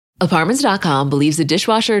Apartments.com believes a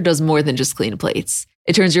dishwasher does more than just clean plates.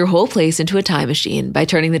 It turns your whole place into a time machine by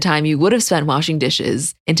turning the time you would have spent washing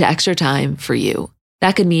dishes into extra time for you.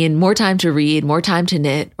 That could mean more time to read, more time to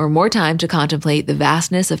knit, or more time to contemplate the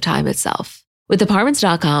vastness of time itself. With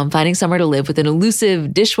Apartments.com, finding somewhere to live with an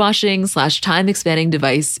elusive dishwashing/time expanding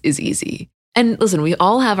device is easy. And listen, we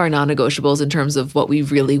all have our non-negotiables in terms of what we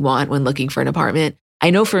really want when looking for an apartment.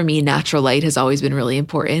 I know for me, natural light has always been really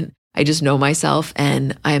important. I just know myself,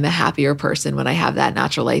 and I am a happier person when I have that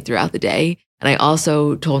natural light throughout the day. And I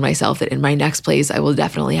also told myself that in my next place, I will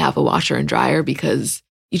definitely have a washer and dryer because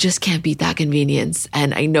you just can't beat that convenience.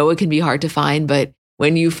 And I know it can be hard to find, but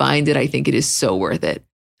when you find it, I think it is so worth it.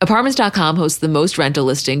 Apartments.com hosts the most rental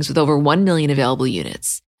listings with over 1 million available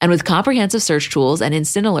units. And with comprehensive search tools and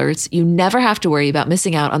instant alerts, you never have to worry about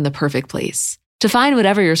missing out on the perfect place. To find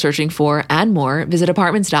whatever you're searching for and more, visit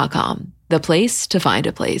Apartments.com, the place to find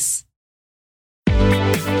a place.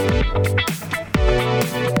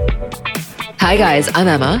 Hi guys, I'm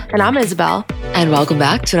Emma. And I'm Isabel. And welcome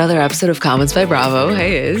back to another episode of Comments by Bravo.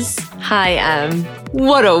 Hey Iz. Hi, Em.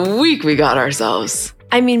 What a week we got ourselves.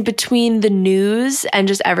 I mean, between the news and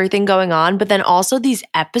just everything going on, but then also these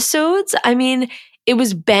episodes, I mean, it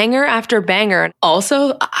was banger after banger.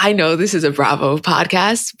 Also, I know this is a Bravo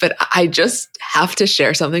podcast, but I just have to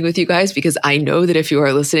share something with you guys because I know that if you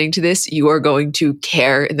are listening to this, you are going to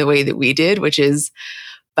care in the way that we did, which is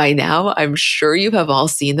by now, I'm sure you have all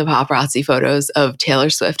seen the paparazzi photos of Taylor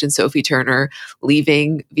Swift and Sophie Turner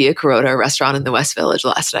leaving Via Carota, a restaurant in the West Village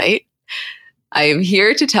last night. I am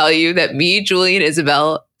here to tell you that me, Julie, and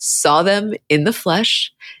Isabel saw them in the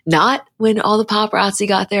flesh, not when all the paparazzi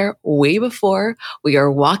got there, way before. We are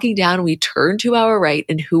walking down, we turn to our right,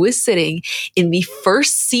 and who is sitting in the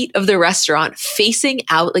first seat of the restaurant, facing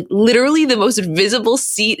out, like literally the most visible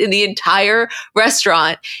seat in the entire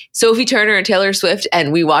restaurant? Sophie Turner and Taylor Swift,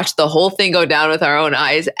 and we watched the whole thing go down with our own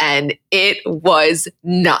eyes, and it was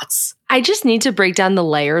nuts. I just need to break down the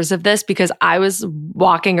layers of this because I was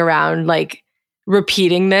walking around like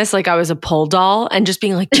repeating this like I was a pull doll and just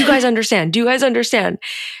being like, do you guys understand? Do you guys understand?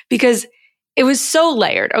 Because it was so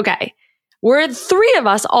layered. Okay, we're three of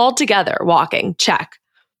us all together walking, check.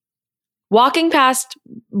 Walking past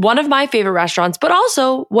one of my favorite restaurants, but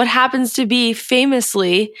also what happens to be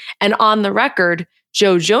famously and on the record,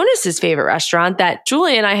 Joe Jonas's favorite restaurant that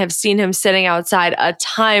Julie and I have seen him sitting outside a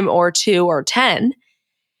time or 2 or 10.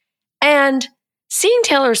 And seeing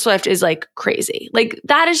Taylor Swift is like crazy. Like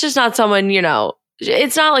that is just not someone, you know,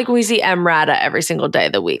 it's not like we see Emrata every single day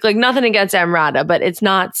of the week. Like nothing against Emrata, but it's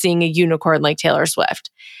not seeing a unicorn like Taylor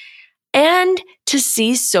Swift. And to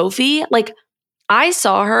see Sophie, like I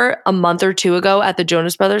saw her a month or 2 ago at the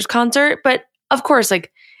Jonas Brothers concert, but of course,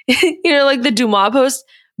 like, you know, like the Dumas post,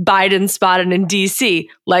 Biden spotted in DC,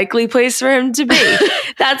 likely place for him to be.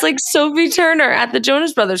 That's like Sophie Turner at the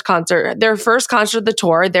Jonas Brothers concert. Their first concert of the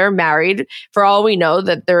tour. They're married. For all we know,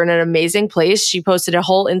 that they're in an amazing place. She posted a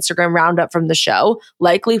whole Instagram roundup from the show.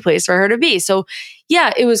 Likely place for her to be. So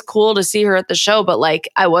yeah, it was cool to see her at the show, but like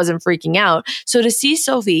I wasn't freaking out. So to see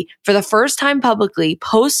Sophie for the first time publicly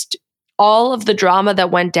post all of the drama that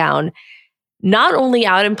went down, not only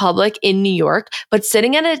out in public in New York, but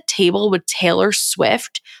sitting at a table with Taylor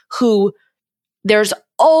Swift, who there's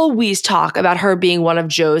always talk about her being one of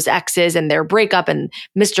Joe's exes and their breakup and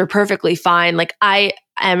Mr. Perfectly Fine. Like I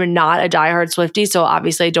am not a diehard Swiftie, so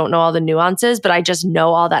obviously I don't know all the nuances, but I just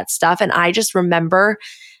know all that stuff. And I just remember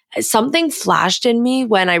something flashed in me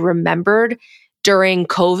when I remembered during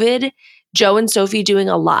COVID, Joe and Sophie doing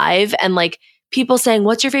a live and like people saying,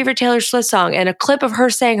 what's your favorite Taylor Swift song? And a clip of her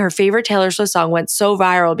saying her favorite Taylor Swift song went so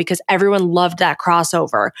viral because everyone loved that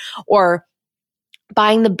crossover, or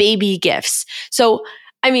buying the baby gifts. So,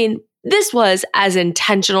 I mean, this was as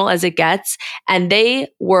intentional as it gets. And they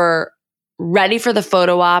were ready for the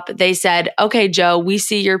photo op. They said, okay, Joe, we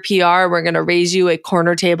see your PR. We're going to raise you a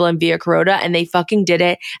corner table in Via Carota. And they fucking did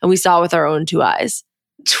it. And we saw it with our own 2 eyes.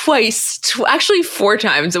 Actually 4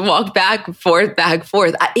 times, and walked back and forth.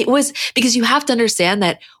 It was because you have to understand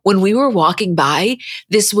that when we were walking by,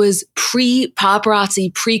 this was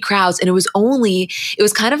pre-paparazzi, pre-crowds. And it was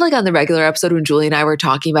kind of like on the regular episode when Julie and I were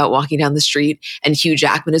talking about walking down the street and Hugh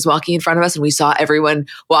Jackman is walking in front of us and we saw everyone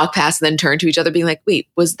walk past and then turn to each other being like, wait,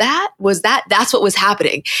 was that? That's what was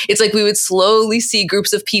happening. It's like we would slowly see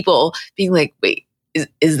groups of people being like, wait,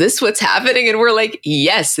 is this what's happening? And we're like,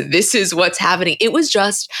 yes, this is what's happening. It was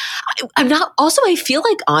just, I feel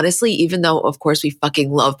like honestly, even though of course we fucking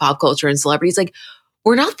love pop culture and celebrities, like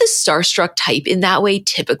we're not the starstruck type in that way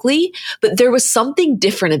typically, but there was something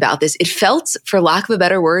different about this. It felt, for lack of a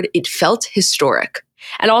better word, it felt historic.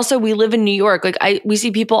 And also, we live in New York. Like we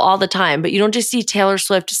see people all the time, but you don't just see Taylor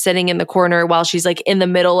Swift sitting in the corner while she's like in the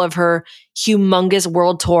middle of her humongous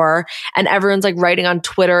world tour and everyone's like writing on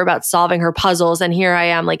Twitter about solving her puzzles. And here I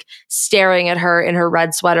am like staring at her in her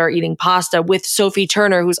red sweater eating pasta with Sophie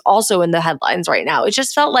Turner, who's also in the headlines right now. It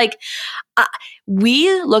just felt like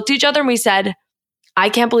we looked at each other and we said, I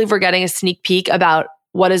can't believe we're getting a sneak peek about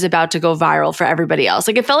what is about to go viral for everybody else.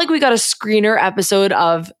 Like it felt like we got a screener episode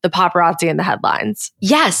of the paparazzi in the headlines.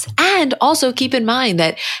 Yes. And also keep in mind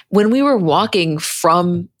that when we were walking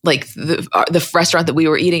from like the restaurant that we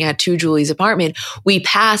were eating at to Julie's apartment, we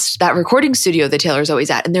passed that recording studio that Taylor's always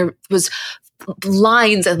at. And there was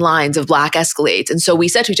lines and lines of black Escalades. And so we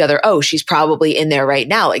said to each other, oh, she's probably in there right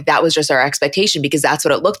now. Like that was just our expectation because that's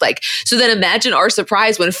what it looked like. So then imagine our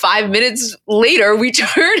surprise when 5 minutes later we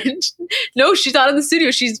turned and no, she's not in the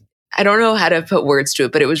studio. I don't know how to put words to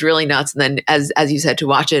it, but it was really nuts. And then as you said, to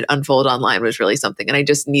watch it unfold online was really something. And I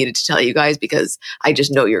just needed to tell you guys because I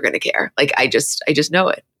just know you're going to care. Like I just know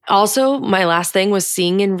it. Also, my last thing was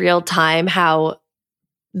seeing in real time how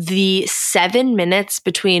the 7 minutes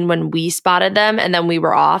between when we spotted them and then we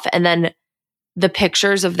were off, and then the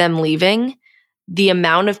pictures of them leaving, the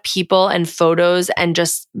amount of people and photos and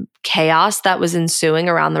just chaos that was ensuing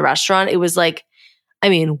around the restaurant, it was like, I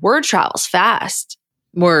mean, word travels fast.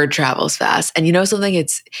 Word travels fast. And you know something?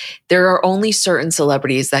 There are only certain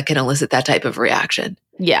celebrities that can elicit that type of reaction.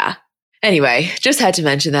 Yeah. Anyway, just had to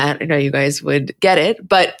mention that. I know you guys would get it.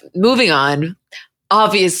 But moving on,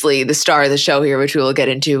 obviously, the star of the show here, which we will get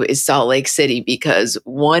into, is Salt Lake City because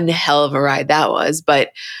one hell of a ride that was.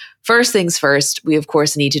 But first things first, we of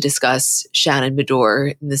course need to discuss Shannon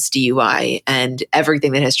Beador and this DUI and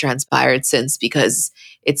everything that has transpired since because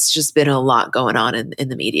it's just been a lot going on in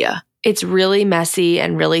the media. It's really messy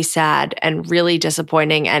and really sad and really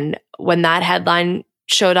disappointing. And when that headline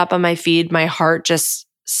showed up on my feed, my heart just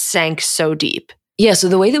sank so deep. Yeah, so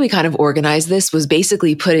the way that we kind of organized this was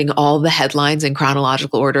basically putting all the headlines in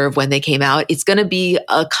chronological order of when they came out. It's going to be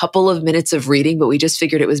a couple of minutes of reading, but we just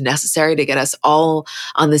figured it was necessary to get us all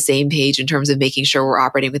on the same page in terms of making sure we're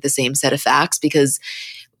operating with the same set of facts, because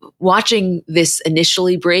watching this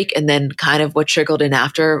initially break and then kind of what trickled in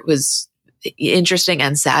after was interesting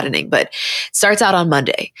and saddening. But it starts out on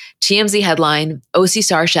Monday. TMZ headline, OC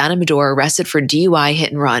star Shannon Beador arrested for DUI hit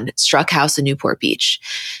and run, struck house in Newport Beach.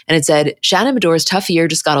 And it said, Shannon Beador's tough year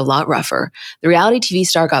just got a lot rougher. The reality TV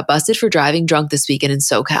star got busted for driving drunk this weekend in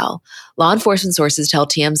SoCal. Law enforcement sources tell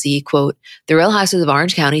TMZ, quote, the Real Housewives of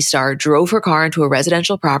Orange County star drove her car into a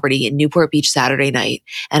residential property in Newport Beach Saturday night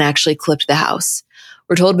and actually clipped the house.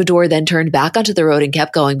 We're told Beador then turned back onto the road and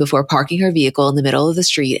kept going before parking her vehicle in the middle of the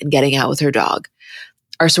street and getting out with her dog.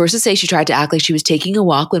 Our sources say she tried to act like she was taking a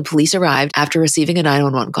walk when police arrived after receiving a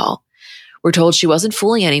 911 call. We're told she wasn't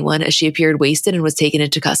fooling anyone as she appeared wasted and was taken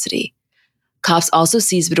into custody. Cops also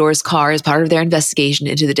seized Beador's car as part of their investigation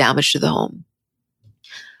into the damage to the home.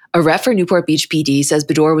 A rep for Newport Beach PD says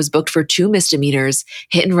Beador was booked for 2 misdemeanors,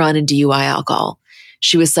 hit and run and DUI alcohol.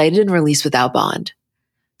 She was cited and released without bond.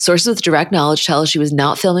 Sources with direct knowledge tell us she was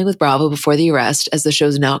not filming with Bravo before the arrest, as the show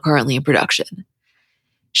is not currently in production.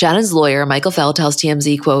 Shannon's lawyer, Michael Fell, tells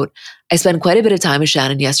TMZ, quote, I spent quite a bit of time with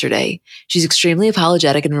Shannon yesterday. She's extremely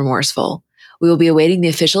apologetic and remorseful. We will be awaiting the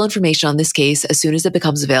official information on this case as soon as it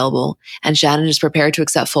becomes available, and Shannon is prepared to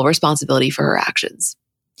accept full responsibility for her actions.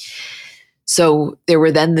 So there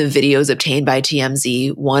were then the videos obtained by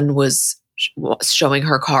TMZ. One was showing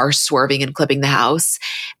her car swerving and clipping the house.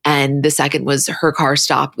 And the second was her car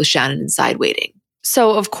stopped with Shannon inside waiting.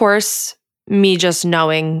 So, of course, me just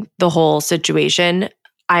knowing the whole situation,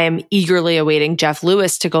 I am eagerly awaiting Jeff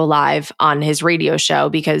Lewis to go live on his radio show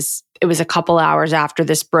because it was a couple hours after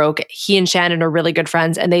this broke. He and Shannon are really good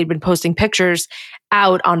friends, and they'd been posting pictures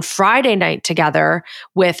out on Friday night together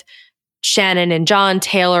with Shannon and John,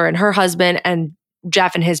 Taylor and her husband, and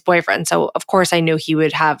Jeff and his boyfriend. So of course I knew he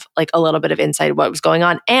would have like a little bit of insight of what was going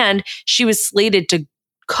on. And she was slated to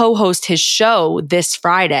co-host his show this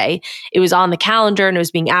Friday. It was on the calendar and it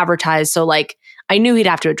was being advertised. So like I knew he'd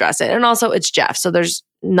have to address it. And also it's Jeff. So there's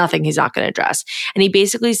nothing he's not going to address. And he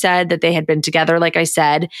basically said that they had been together, like I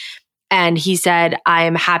said. And he said, I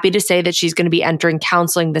am happy to say that she's going to be entering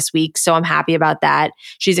counseling this week. So I'm happy about that.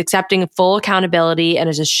 She's accepting full accountability and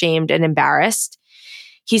is ashamed and embarrassed.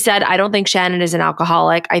 He said, I don't think Shannon is an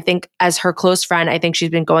alcoholic. I think as her close friend, I think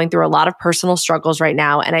she's been going through a lot of personal struggles right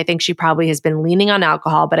now. And I think she probably has been leaning on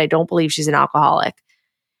alcohol, but I don't believe she's an alcoholic.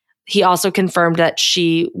 He also confirmed that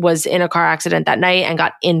she was in a car accident that night and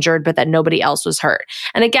got injured, but that nobody else was hurt.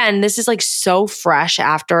 And again, this is like so fresh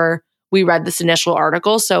after we read this initial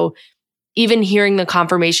article. So even hearing the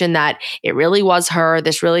confirmation that it really was her,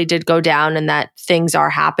 this really did go down, and that things are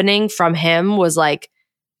happening from him was like,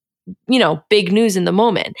 big news in the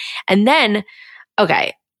moment. And then,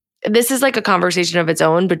 okay, this is like a conversation of its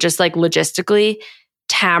own, but just like logistically,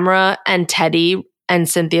 Tamra and Teddy and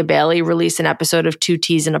Cynthia Bailey release an episode of Two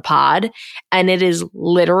Teas in a Pod. And it is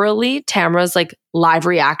literally Tamra's like live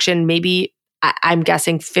reaction, maybe I'm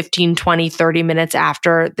guessing 15, 20, 30 minutes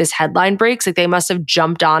after this headline breaks. Like they must have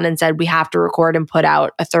jumped on and said, we have to record and put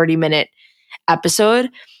out a 30-minute episode.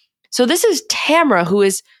 So this is Tamra, who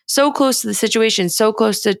is so close to the situation, so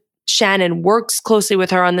close to Shannon, works closely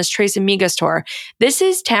with her on this Tres Amigas tour. This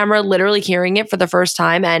is Tamra literally hearing it for the first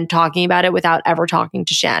time and talking about it without ever talking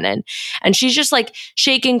to Shannon. And she's just like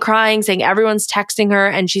shaking, crying, saying everyone's texting her.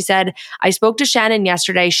 And she said, I spoke to Shannon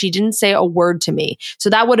yesterday. She didn't say a word to me.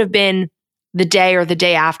 So that would have been the day or the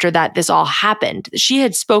day after that this all happened. She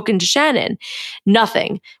had spoken to Shannon.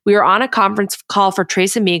 Nothing. We were on a conference call for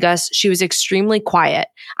Tres Amigas. She was extremely quiet.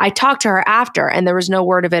 I talked to her after and there was no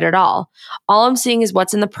word of it at all. All I'm seeing is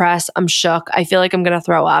what's in the press. I'm shook. I feel like I'm going to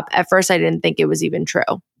throw up. At first, I didn't think it was even true.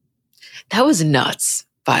 That was nuts,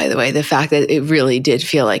 by the way. The fact that it really did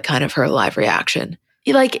feel like kind of her live reaction.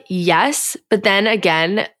 Like, yes, but then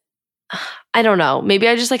again, I don't know. Maybe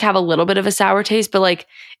I just like have a little bit of a sour taste, but like,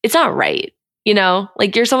 it's not right.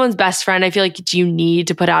 Like you're someone's best friend. I feel like, do you need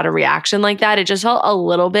to put out a reaction like that? It just felt a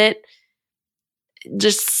little bit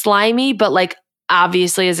just slimy, but like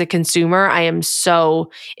obviously as a consumer, I am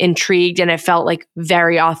so intrigued and it felt like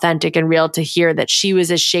very authentic and real to hear that she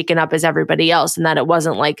was as shaken up as everybody else and that it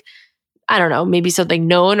wasn't like, I don't know, maybe something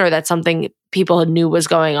known or that something people knew was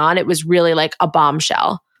going on. It was really like a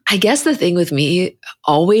bombshell. I guess the thing with me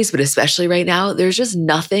always, but especially right now, there's just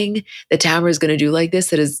nothing that Tamra is going to do like this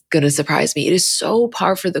that is going to surprise me. It is so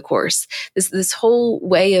par for the course. This whole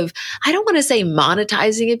way of, I don't want to say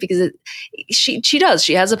monetizing it because she does.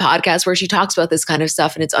 She has a podcast where she talks about this kind of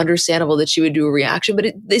stuff and it's understandable that she would do a reaction, but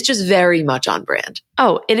it's just very much on brand.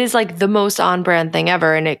 Oh, it is like the most on brand thing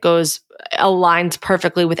ever. And it aligns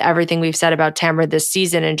perfectly with everything we've said about Tamra this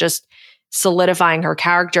season and just solidifying her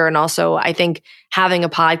character. And also, I think having a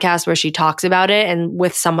podcast where she talks about it and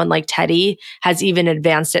with someone like Teddy has even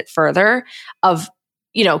advanced it further of,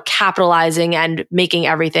 capitalizing and making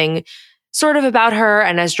everything sort of about her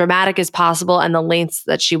and as dramatic as possible and the lengths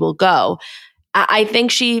that she will go. I think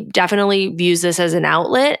she definitely views this as an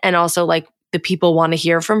outlet and also like the people want to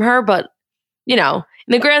hear from her. But, in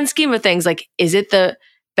the grand scheme of things, like, is it the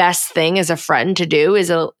best thing as a friend to do? Is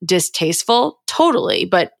it distasteful? Totally.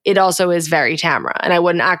 But it also is very Tamra. And I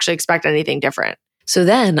wouldn't actually expect anything different. So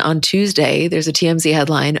then on Tuesday, there's a TMZ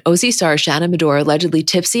headline, OC star Shannon Medore allegedly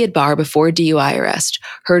tipsy at bar before DUI arrest.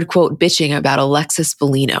 Heard, quote, bitching about Alexis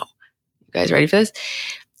Bellino. You guys ready for this?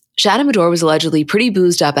 Shannon Medore was allegedly pretty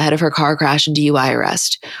boozed up ahead of her car crash and DUI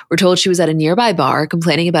arrest. We're told she was at a nearby bar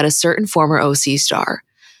complaining about a certain former OC star.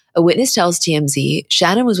 A witness tells TMZ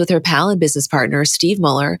Shannon was with her pal and business partner, Steve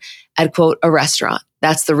Muller, at, quote, a restaurant,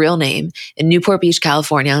 that's the real name, in Newport Beach,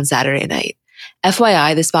 California on Saturday night.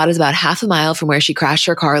 FYI, the spot is about half a mile from where she crashed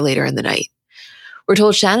her car later in the night. We're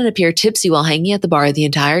told Shannon appeared tipsy while hanging at the bar the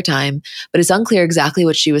entire time, but it's unclear exactly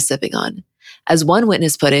what she was sipping on. As one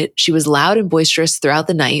witness put it, she was loud and boisterous throughout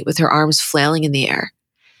the night with her arms flailing in the air.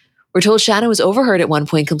 We're told Shannon was overheard at one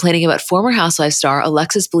point complaining about former Housewives star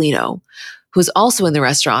Alexis Bellino, who was also in the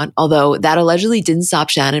restaurant, although that allegedly didn't stop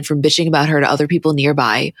Shannon from bitching about her to other people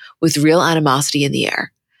nearby with real animosity in the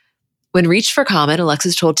air. When reached for comment,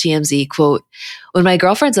 Alexis told TMZ, quote, when my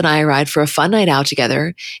girlfriends and I arrived for a fun night out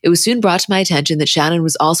together, it was soon brought to my attention that Shannon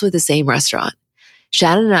was also at the same restaurant.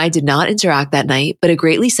 Shannon and I did not interact that night, but it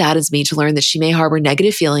greatly saddens me to learn that she may harbor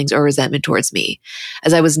negative feelings or resentment towards me,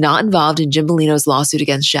 as I was not involved in Jim Bellino's lawsuit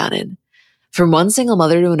against Shannon. From one single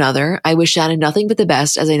mother to another, I wish Shannon nothing but the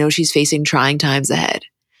best as I know she's facing trying times ahead.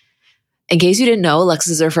 In case you didn't know,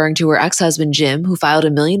 Alexis is referring to her ex-husband, Jim, who filed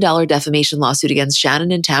 $1 million defamation lawsuit against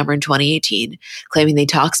Shannon and Tamra in 2018, claiming they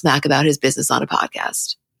talk smack about his business on a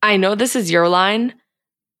podcast. I know this is your line,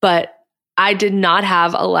 but I did not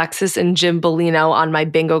have Alexis and Jim Bellino on my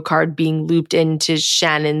bingo card being looped into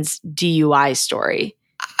Shannon's DUI story.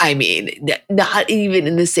 I mean, not even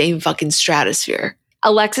in the same fucking stratosphere.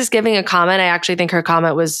 Alexis giving a comment, I actually think her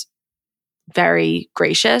comment was very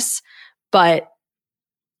gracious, but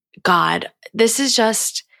God, this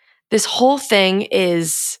whole thing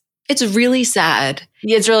is It's really sad.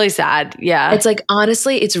 It's really sad. Yeah. It's like,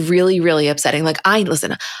 honestly, it's really, really upsetting. Like,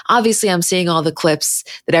 listen, obviously I'm seeing all the clips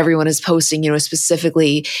that everyone is posting,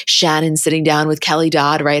 specifically Shannon sitting down with Kelly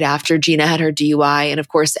Dodd right after Gina had her DUI. And of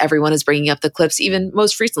course, everyone is bringing up the clips, even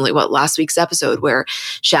most recently, last week's episode where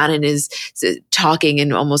Shannon is talking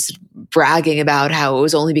and almost bragging about how it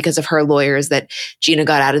was only because of her lawyers that Gina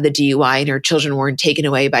got out of the DUI and her children weren't taken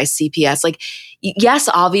away by CPS. Like, yes,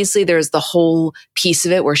 obviously there's the whole piece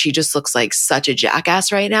of it where she just looks like such a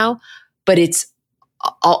jackass right now, but it's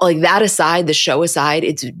all, like, that aside, the show aside,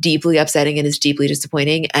 it's deeply upsetting and it's deeply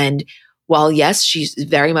disappointing. And while yes, she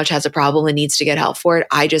very much has a problem and needs to get help for it,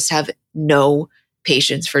 I just have no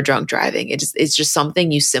patience for drunk driving. It's just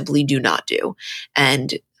something you simply do not do.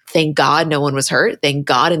 And thank God no one was hurt. Thank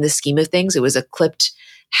God in the scheme of things, it was a clipped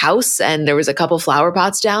house and there was a couple flower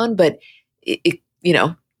pots down, but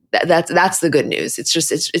that's the good news. It's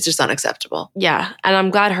just unacceptable. Yeah. And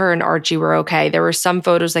I'm glad her and Archie were okay. There were some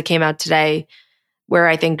photos that came out today where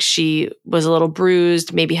I think she was a little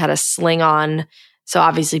bruised, maybe had a sling on. So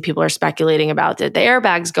obviously people are speculating about did the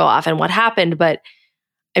airbags go off and what happened. But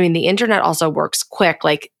I mean, the internet also works quick.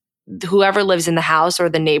 Like whoever lives in the house or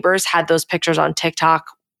the neighbors had those pictures on TikTok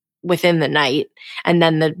within the night. And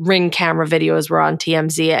then the Ring camera videos were on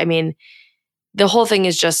TMZ. I mean, the whole thing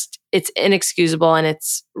is just, it's inexcusable and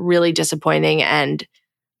it's really disappointing. And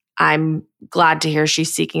I'm glad to hear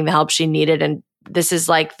she's seeking the help she needed. And this is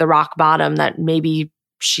like the rock bottom that maybe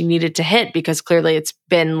she needed to hit, because clearly it's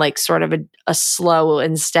been like sort of a slow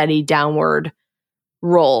and steady downward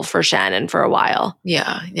roll for Shannon for a while.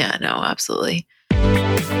 Yeah, no, absolutely.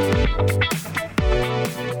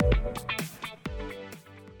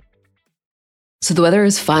 So the weather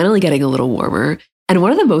is finally getting a little warmer. And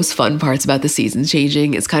one of the most fun parts about the seasons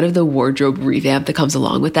changing is kind of the wardrobe revamp that comes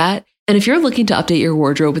along with that. And if you're looking to update your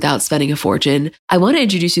wardrobe without spending a fortune, I want to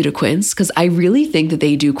introduce you to Quince, because I really think that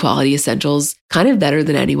they do quality essentials kind of better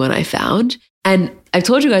than anyone I found. And I've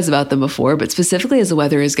told you guys about them before, but specifically as the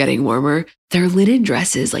weather is getting warmer, their linen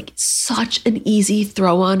dresses, like such an easy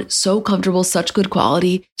throw on, so comfortable, such good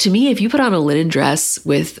quality. To me, if you put on a linen dress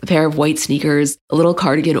with a pair of white sneakers, a little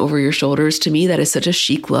cardigan over your shoulders, to me, that is such a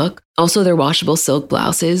chic look. Also, their washable silk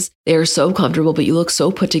blouses, they are so comfortable, but you look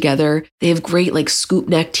so put together. They have great like scoop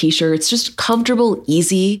neck t-shirts, just comfortable,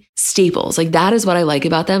 easy staples. Like that is what I like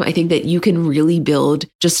about them. I think that you can really build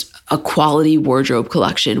just a quality wardrobe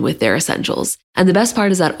collection with their essentials. And the best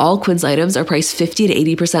part is that all Quince items are priced 50 to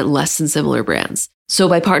 80% less than similar brands. So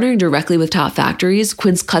by partnering directly with top factories,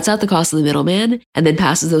 Quince cuts out the cost of the middleman and then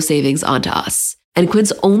passes those savings on to us. And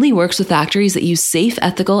Quince only works with factories that use safe,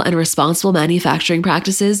 ethical, and responsible manufacturing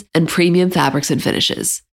practices and premium fabrics and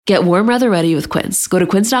finishes. Get warm weather ready with Quince. Go to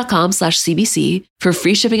quince.com/CBC for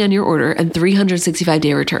free shipping on your order and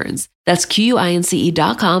 365-day returns. That's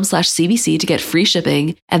QUINCE.com/CBC to get free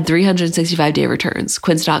shipping and 365-day returns.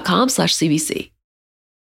 Quince.com/CBC.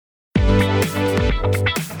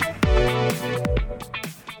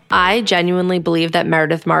 I genuinely believe that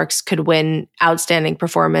Meredith Marks could win Outstanding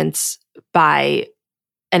Performance by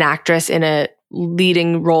an actress in a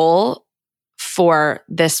leading role for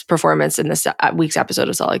this performance in this week's episode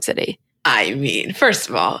of Salt Lake City. I mean, first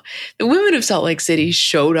of all, the women of Salt Lake City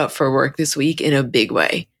showed up for work this week in a big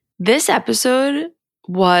way. This episode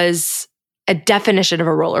was a definition of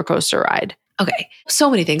a roller coaster ride. Okay,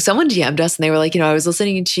 so many things. Someone DM'd us and they were like, I was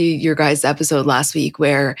listening to your guys' episode last week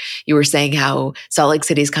where you were saying how Salt Lake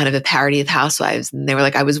City is kind of a parody of Housewives. And they were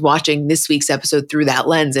like, I was watching this week's episode through that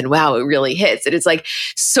lens and wow, it really hits. And it's like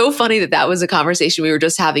so funny that that was a conversation we were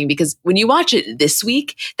just having, because when you watch it this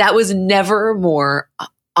week, that was never more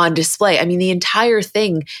on display. I mean, the entire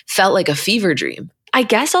thing felt like a fever dream. I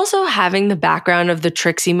guess also having the background of the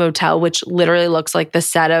Trixie Motel, which literally looks like the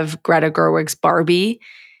set of Greta Gerwig's Barbie,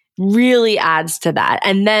 really adds to that.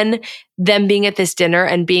 And then them being at this dinner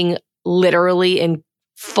and being literally in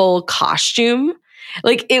full costume.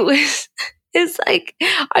 Like it's like,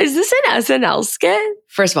 is this an SNL skit?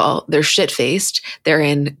 First of all, they're shit-faced. They're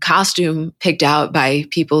in costume picked out by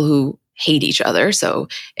people who hate each other. So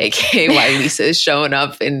aka why Lisa is showing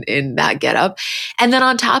up in that getup. And then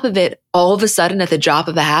on top of it, all of a sudden at the drop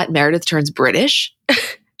of a hat, Meredith turns British.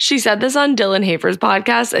 She said this on Dylan Hafer's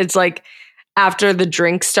podcast. It's like, after the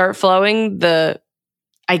drinks start flowing, the,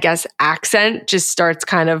 I guess, accent just starts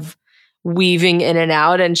kind of weaving in and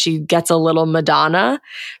out and she gets a little Madonna.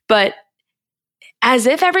 But as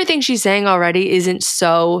if everything she's saying already isn't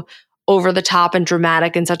so over the top and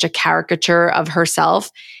dramatic and such a caricature of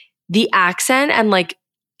herself, the accent and like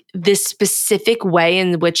this specific way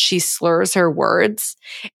in which she slurs her words,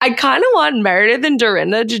 I kind of want Meredith and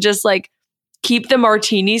Dorinda to just like keep the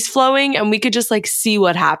martinis flowing and we could just like see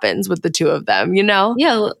what happens with the two of them, you know?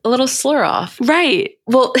 Yeah, a little slur off. Right.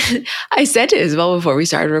 Well, I said to Isabel before we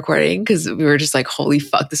started recording, because we were just like, holy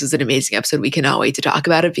fuck, this is an amazing episode. We cannot wait to talk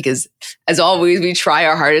about it because, as always, we try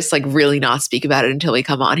our hardest to like really not speak about it until we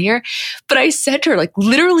come on here. But I said to her, like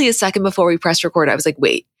literally a second before we pressed record, I was like,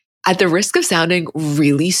 wait, at the risk of sounding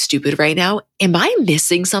really stupid right now, am I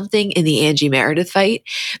missing something in the Angie Meredith fight?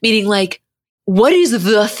 Meaning like, what is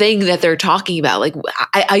the thing that they're talking about? Like,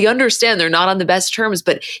 I understand they're not on the best terms,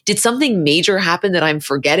 but did something major happen that I'm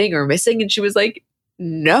forgetting or missing? And she was like,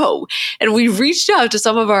 no. And we reached out to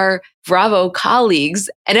some of our Bravo colleagues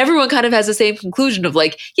and everyone kind of has the same conclusion of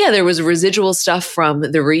like, yeah, there was residual stuff from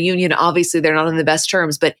the reunion. Obviously, they're not on the best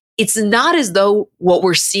terms, but it's not as though what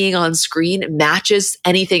we're seeing on screen matches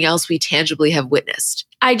anything else we tangibly have witnessed.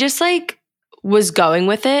 I just like was going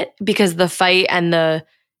with it because the fight and the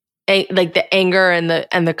anger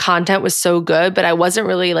and the content was so good, but I wasn't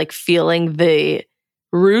really like feeling the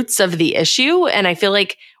roots of the issue. And I feel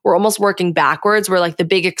like we're almost working backwards where like the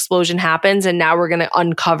big explosion happens and now we're going to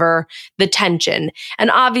uncover the tension.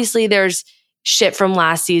 And obviously there's shit from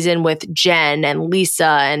last season with Jen and Lisa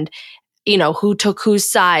and, you know, who took whose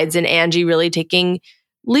sides and Angie really taking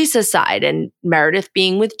Lisa's side and Meredith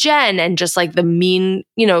being with Jen and just like the mean,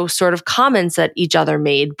 you know, sort of comments that each other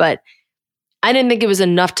made. But I didn't think it was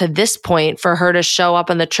enough to this point for her to show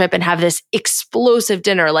up on the trip and have this explosive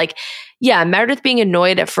dinner. Like, yeah, Meredith being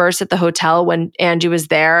annoyed at first at the hotel when Angie was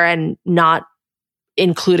there and not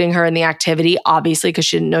including her in the activity, obviously, because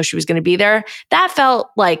she didn't know she was going to be there. That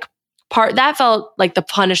felt like the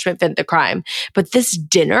punishment fit the crime. But this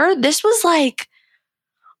dinner, this was like,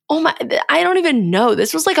 oh my, I don't even know.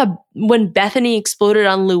 This was like when Bethany exploded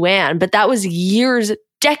on Luann, but that was years,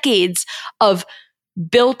 decades of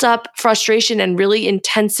built up frustration and really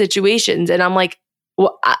intense situations. And I'm like,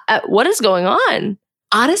 what is going on?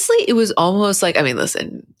 Honestly, it was almost like, I mean,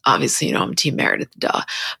 listen, obviously, you know, I'm Team Meredith, duh.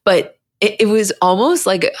 But it was almost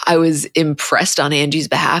like I was impressed on Angie's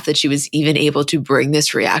behalf that she was even able to bring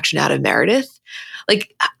this reaction out of Meredith.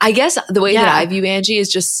 Like, I guess the way that I view Angie is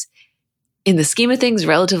just, in the scheme of things,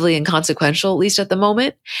 relatively inconsequential, at least at the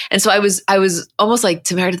moment. And so I was almost like,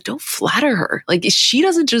 to Meredith, don't flatter her. Like, she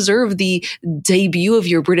doesn't deserve the debut of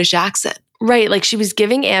your British accent. Right. Like, she was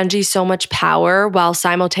giving Angie so much power while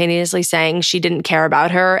simultaneously saying she didn't care about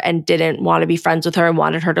her and didn't want to be friends with her and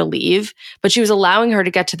wanted her to leave. But she was allowing her to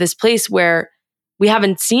get to this place where we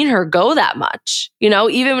haven't seen her go that much. You know,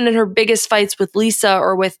 even in her biggest fights with Lisa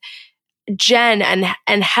or with Jen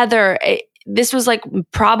and Heather, this was like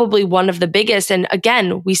probably one of the biggest. And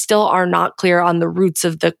again, we still are not clear on the roots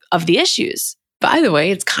of the issues. By the way,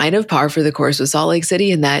 it's kind of par for the course with Salt Lake City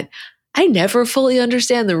in that I never fully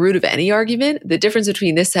understand the root of any argument. The difference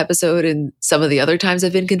between this episode and some of the other times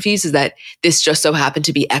I've been confused is that this just so happened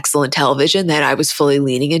to be excellent television that I was fully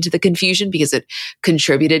leaning into the confusion because it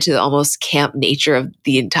contributed to the almost camp nature of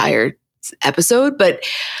the entire episode. But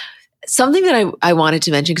something that I wanted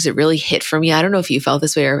to mention because it really hit for me. I don't know if you felt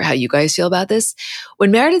this way or how you guys feel about this. When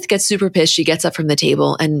Meredith gets super pissed, she gets up from the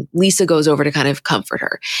table and Lisa goes over to kind of comfort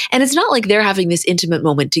her. And it's not like they're having this intimate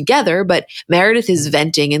moment together, but Meredith is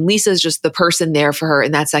venting and Lisa's just the person there for her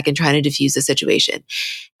in that second trying to diffuse the situation.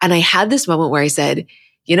 And I had this moment where I said,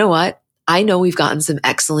 you know what? I know we've gotten some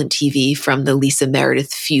excellent TV from the Lisa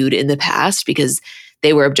Meredith feud in the past because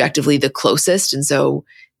they were objectively the closest. And so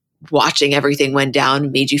watching everything went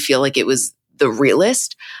down made you feel like it was the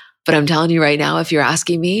realest. But I'm telling you right now, if you're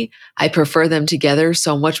asking me, I prefer them together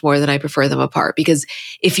so much more than I prefer them apart. Because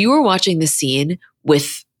if you were watching the scene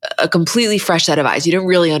with a completely fresh set of eyes, you didn't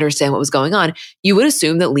really understand what was going on, you would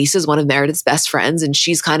assume that Lisa's one of Meredith's best friends and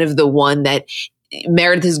she's kind of the one that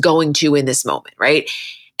Meredith is going to in this moment, right?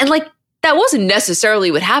 And like, that wasn't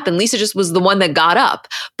necessarily what happened. Lisa just was the one that got up.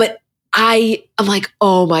 But I'm like,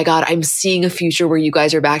 oh my God, I'm seeing a future where you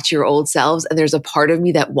guys are back to your old selves. And there's a part of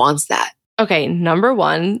me that wants that. Okay, number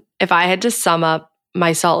one, if I had to sum up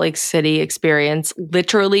my Salt Lake City experience,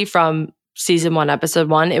 literally from season 1, episode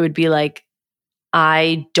 1, it would be like,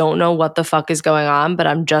 I don't know what the fuck is going on, but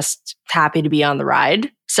I'm just happy to be on the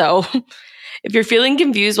ride. So if you're feeling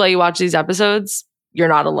confused while you watch these episodes, you're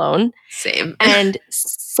not alone. Same. And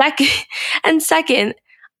second,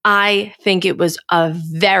 I think it was a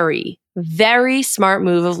very, very smart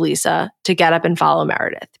move of Lisa to get up and follow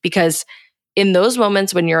Meredith, because in those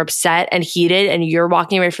moments when you're upset and heated and you're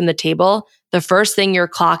walking away from the table, the first thing you're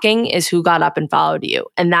clocking is who got up and followed you.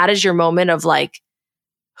 And that is your moment of like,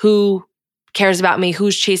 who cares about me?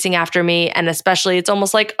 Who's chasing after me? And especially it's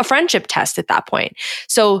almost like a friendship test at that point.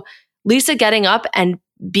 So Lisa getting up and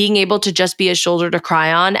being able to just be a shoulder to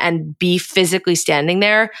cry on and be physically standing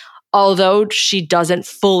there although she doesn't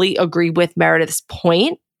fully agree with Meredith's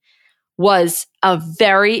point, was a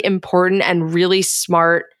very important and really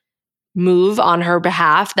smart move on her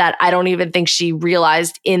behalf that I don't even think she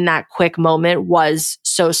realized in that quick moment was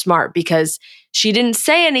so smart, because she didn't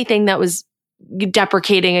say anything that was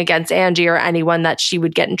deprecating against Angie or anyone that she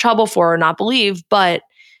would get in trouble for or not believe, but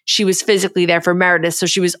she was physically there for Meredith. So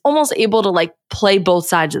she was almost able to like play both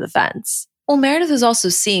sides of the fence. Well, Meredith was also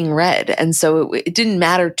seeing red. And so it didn't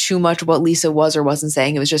matter too much what Lisa was or wasn't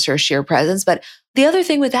saying. It was just her sheer presence. But the other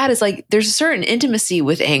thing with that is like, there's a certain intimacy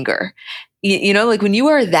with anger. You know, like when you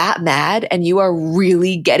are that mad and you are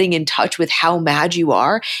really getting in touch with how mad you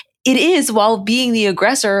are, it is, while being the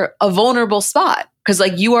aggressor, a vulnerable spot. Because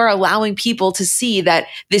like you are allowing people to see that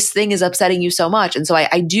this thing is upsetting you so much. And so I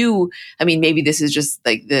mean, maybe this is just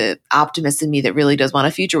like the optimist in me that really does want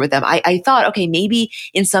a future with them. I thought, okay, maybe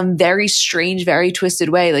in some very strange, very twisted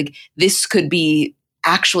way, like this could be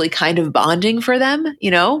actually kind of bonding for them,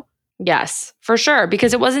 you know? Yes, for sure.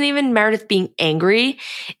 Because it wasn't even Meredith being angry.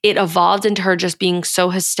 It evolved into her just being so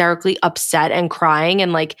hysterically upset and crying.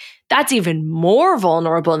 And like, that's even more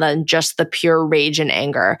vulnerable than just the pure rage and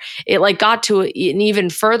anger. It like got to an even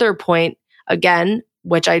further point again,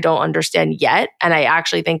 which I don't understand yet. And I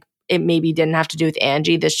actually think it maybe didn't have to do with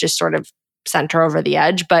Angie. This just sort of sent her over the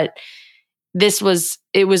edge. But it was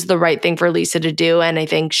the right thing for Lisa to do. And I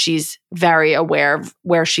think she's very aware of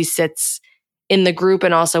where she sits in the group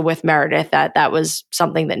and also with Meredith, that was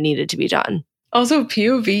something that needed to be done. Also,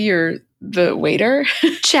 POV, you're the waiter.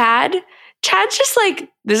 Chad's just like,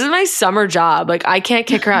 this is my summer job. Like, I can't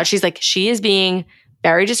kick her out. She's like, she is being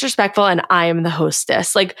very disrespectful and I am the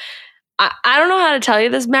hostess. Like, I don't know how to tell you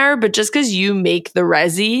this, Mara, but just because you make the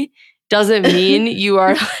resi doesn't mean you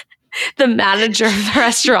are the manager of the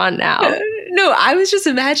restaurant now. No, I was just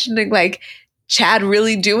imagining like Chad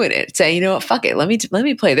really doing it, saying, you know what, fuck it, let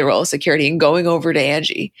me play the role of security and going over to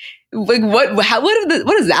Angie. Like what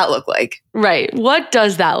does that look like? Right. What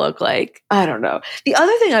does that look like? I don't know. The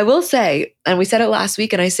other thing I will say, and we said it last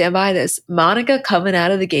week and I stand by this, Monica coming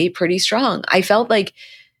out of the gate pretty strong. I felt like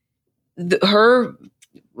her,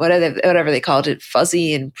 whatever they called it,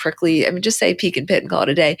 fuzzy and prickly, I mean, just say peek and pit and call it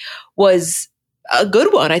a day, was a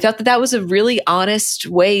good one. I thought that was a really honest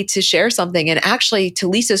way to share something. And actually, to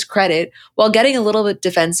Lisa's credit, while getting a little bit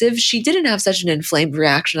defensive, she didn't have such an inflamed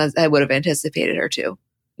reaction as I would have anticipated her to.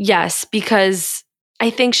 Yes, because I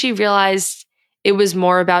think she realized it was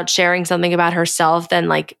more about sharing something about herself than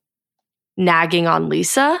like nagging on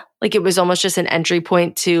Lisa. Like it was almost just an entry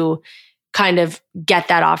point to kind of get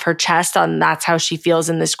that off her chest, and that's how she feels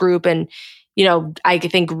in this group. And you know, I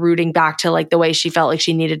think rooting back to like the way she felt like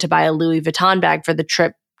she needed to buy a Louis Vuitton bag for the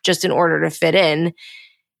trip just in order to fit in.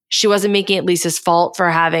 She wasn't making it Lisa's fault for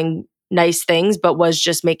having nice things, but was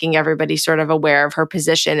just making everybody sort of aware of her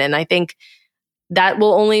position. And I think that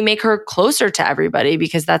will only make her closer to everybody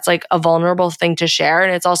because that's like a vulnerable thing to share.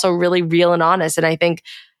 And it's also really real and honest. And I think,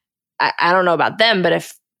 I don't know about them, but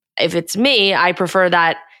if it's me, I prefer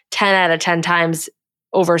that 10 out of 10 times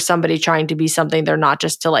over somebody trying to be something they're not,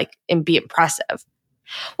 just to like be impressive.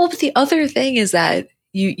 Well, but the other thing is that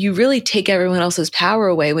you really take everyone else's power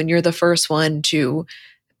away when you're the first one to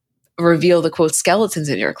reveal the quote skeletons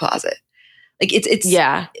in your closet. Like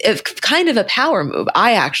it's kind of a power move,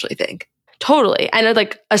 I actually think. Totally. And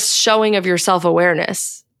like a showing of your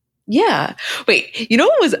self-awareness. Yeah. Wait, you know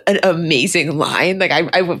what was an amazing line? Like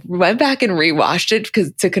I went back and rewatched it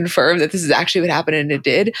because to confirm that this is actually what happened, and it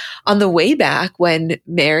did. On the way back, when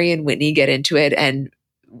Mary and Whitney get into it and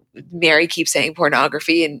Mary keeps saying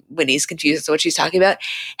pornography and Whitney's confused as to what she's talking about,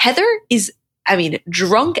 Heather is, I mean,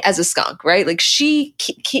 drunk as a skunk, right? Like she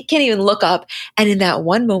can't even look up. And in that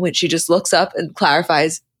one moment, she just looks up and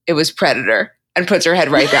clarifies it was Predator. And puts her head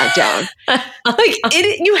right back down.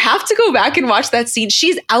 You have to go back and watch that scene.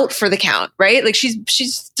 She's out for the count, right? Like she's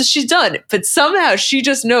done. But somehow she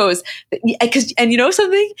just knows that, and you know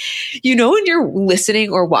something? You know when you're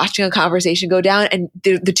listening or watching a conversation go down and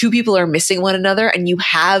the two people are missing one another and you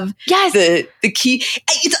have the key.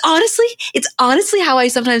 It's honestly how I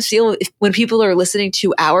sometimes feel when people are listening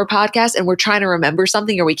to our podcast and we're trying to remember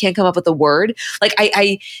something or we can't come up with a word. Like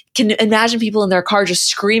I can imagine people in their car just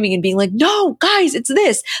screaming and being like, no, guys, it's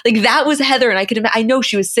this. Like that was Heather. And I know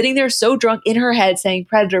she was sitting there so drunk in her head saying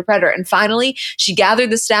Predator, Predator. And finally she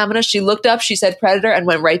gathered the stamina. She looked up, she said Predator and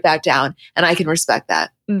went right back down. And I can respect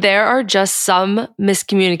that. There are just some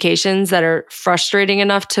miscommunications that are frustrating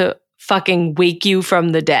enough to fucking wake you from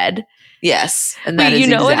the dead. Yes. And that is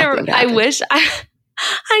exactly what happened. I wish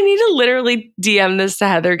I need to literally DM this to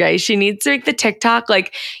Heather, guys. She needs to make the TikTok,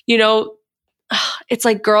 like, you know, it's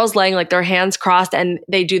like girls laying like their hands crossed and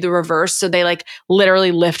they do the reverse. So they like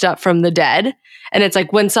literally lift up from the dead. And it's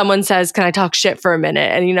like when someone says, can I talk shit for a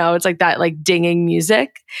minute? And it's like that like dinging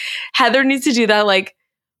music. Heather needs to do that. Like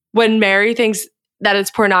when Mary thinks that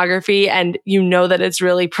it's pornography and that it's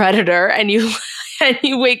really Predator and you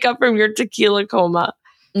wake up from your tequila coma.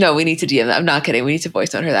 No, we need to DM that. I'm not kidding. We need to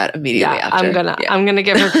voice note her that immediately after. I'm gonna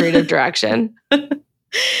give her creative direction.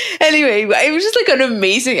 Anyway, it was just like an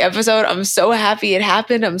amazing episode. I'm so happy it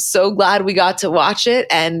happened. I'm so glad we got to watch it.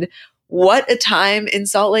 And what a time in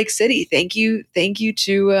Salt Lake City. Thank you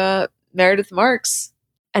to Meredith Marks.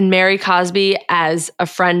 And Mary Cosby, as a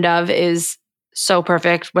friend of, is so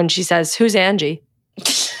perfect when she says, "Who's Angie?"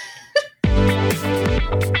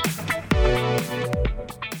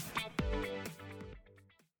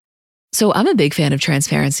 So I'm a big fan of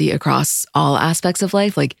transparency across all aspects of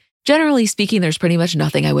life. Like, generally speaking, there's pretty much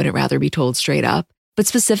nothing I wouldn't rather be told straight up. But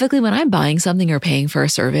specifically when I'm buying something or paying for a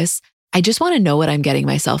service, I just want to know what I'm getting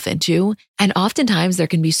myself into. And oftentimes there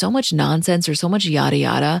can be so much nonsense or so much yada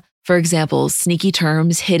yada. For example, sneaky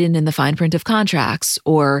terms hidden in the fine print of contracts,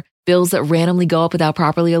 or bills that randomly go up without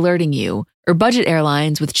properly alerting you, or budget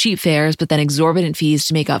airlines with cheap fares but then exorbitant fees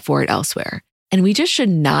to make up for it elsewhere. And we just should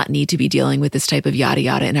not need to be dealing with this type of yada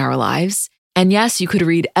yada in our lives. And yes, you could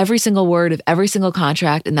read every single word of every single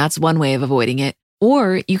contract, and that's one way of avoiding it.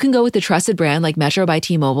 Or you can go with the trusted brand like Metro by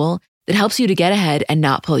T-Mobile that helps you to get ahead and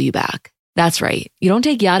not pull you back. That's right. You don't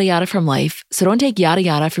take yada yada from life, so don't take yada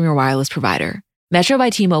yada from your wireless provider. Metro by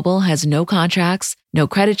T-Mobile has no contracts, no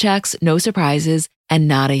credit checks, no surprises, and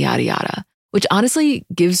nada yada yada, which honestly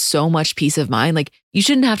gives so much peace of mind. Like, you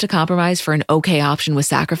shouldn't have to compromise for an okay option with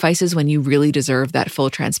sacrifices when you really deserve that full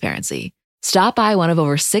transparency. Stop by one of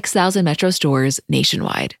over 6,000 Metro stores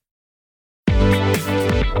nationwide.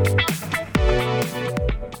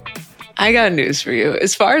 I got news for you.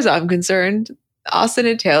 As far as I'm concerned, Austin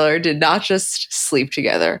and Taylor did not just sleep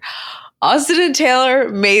together. Austin and Taylor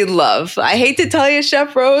made love. I hate to tell you,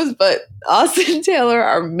 Chef Rose, but Austin and Taylor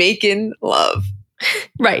are making love.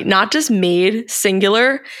 Right. Not just made,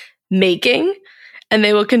 singular, making. And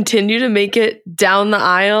they will continue to make it down the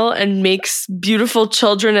aisle and make beautiful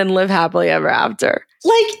children and live happily ever after.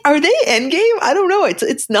 Like, are they endgame? I don't know.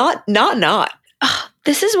 It's not.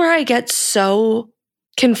 This is where I get so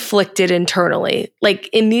conflicted internally. Like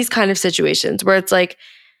in these kind of situations where it's like,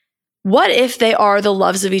 what if they are the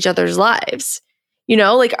loves of each other's lives?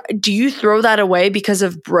 Like, do you throw that away because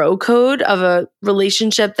of bro code of a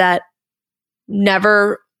relationship that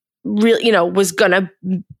never really, was gonna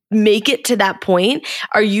make it to that point?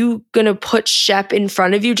 Are you gonna put Shep in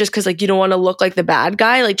front of you just because like you don't want to look like the bad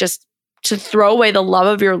guy, like just to throw away the love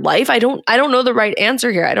of your life? I don't know the right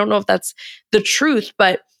answer here. I don't know if that's the truth,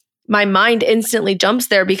 but my mind instantly jumps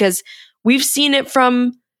there because we've seen it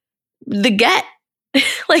from the get.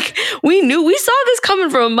 Like we saw this coming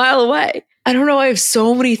from a mile away. I don't know. I have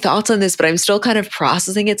so many thoughts on this, but I'm still kind of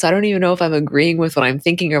processing it. So I don't even know if I'm agreeing with what I'm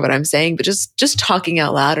thinking or what I'm saying, but just talking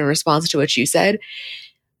out loud in response to what you said.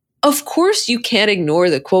 Of course, you can't ignore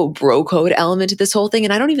the quote bro code element to this whole thing.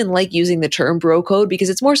 And I don't even like using the term bro code because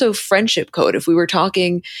it's more so friendship code. If we were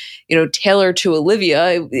talking, Taylor to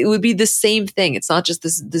Olivia, it would be the same thing. It's not just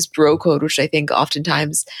this bro code, which I think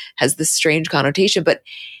oftentimes has this strange connotation. But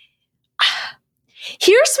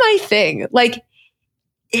here's my thing. Like,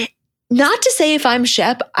 not to say if I'm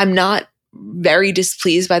Shep, I'm not very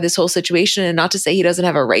displeased by this whole situation, and not to say he doesn't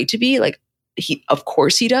have a right to be. Like, of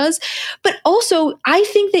course he does. But also, I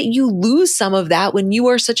think that you lose some of that when you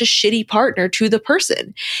are such a shitty partner to the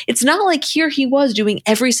person. It's not like here he was doing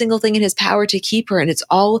every single thing in his power to keep her, and it's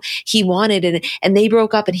all he wanted, and they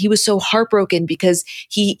broke up, and he was so heartbroken because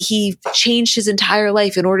he changed his entire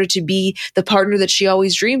life in order to be the partner that she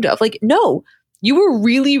always dreamed of. Like, no, you were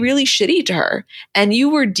really, really shitty to her, and you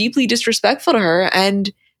were deeply disrespectful to her.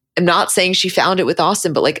 And I'm not saying she found it with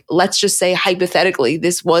Austin, but like, let's just say hypothetically,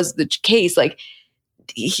 this was the case. Like,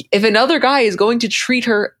 if another guy is going to treat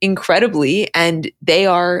her incredibly and they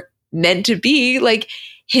are meant to be, like,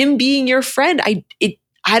 him being your friend, I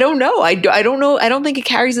don't know. I don't know. I don't think it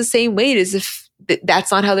carries the same weight as if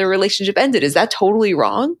that's not how their relationship ended. Is that totally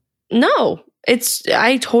wrong? No,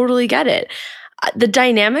 I totally get it. The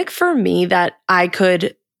dynamic for me that I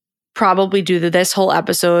could probably do this whole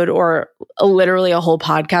episode or literally a whole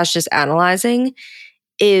podcast just analyzing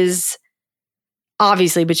is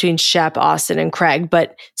obviously between Shep, Austin, and Craig,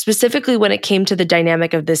 but specifically when it came to the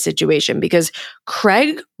dynamic of this situation, because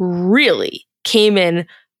Craig really came in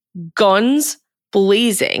guns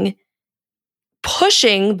blazing,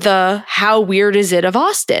 pushing the how weird is it of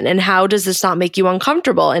Austin and how does this not make you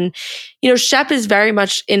uncomfortable? And, Shep is very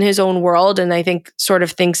much in his own world and I think sort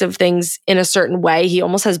of thinks of things in a certain way. He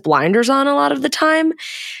almost has blinders on a lot of the time.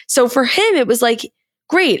 So for him, it was like,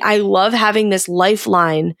 great. I love having this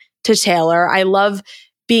lifeline to Taylor. I love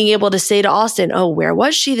being able to say to Austin, oh, where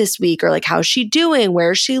was she this week? Or like, how's she doing?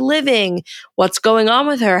 Where is she living? What's going on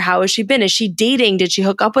with her? How has she been? Is she dating? Did she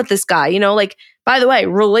hook up with this guy? Like, by the way,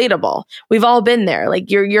 relatable. We've all been there. Like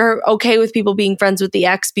you're okay with people being friends with the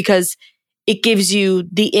ex because it gives you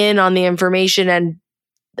the in on the information and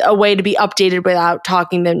a way to be updated without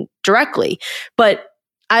talking to them directly. But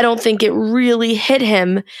I don't think it really hit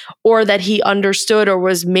him or that he understood or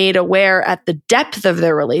was made aware at the depth of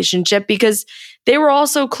their relationship because they were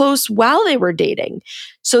also close while they were dating.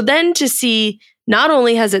 So then to see not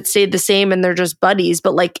only has it stayed the same and they're just buddies,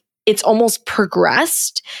 but like it's almost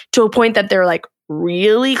progressed to a point that they're like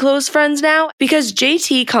really close friends now because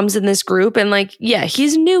JT comes in this group and like, yeah,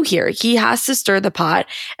 he's new here. He has to stir the pot.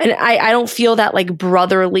 And I don't feel that like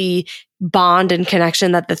brotherly bond and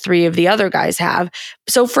connection that the three of the other guys have.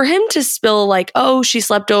 So for him to spill like, oh, she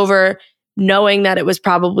slept over, knowing that it was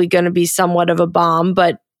probably going to be somewhat of a bomb,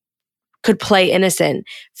 but could play innocent,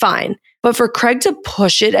 fine. But for Craig to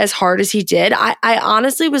push it as hard as he did, I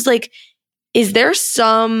honestly was like, is there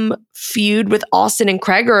some feud with Austin and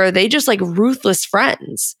Craig or are they just like ruthless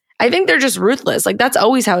friends? I think they're just ruthless. Like that's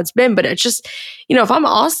always how it's been. But it's just, if I'm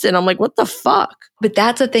Austin, I'm like, what the fuck? But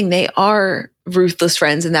that's the thing. They are ruthless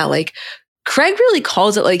friends in that like Craig really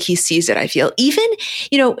calls it like he sees it, I feel.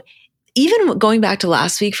 Even going back to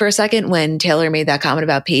last week for a second when Taylor made that comment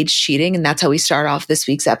about Paige cheating, and that's how we start off this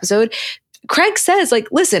week's episode, Craig says like,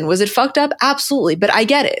 listen, was it fucked up? Absolutely. But I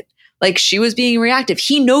get it. Like she was being reactive.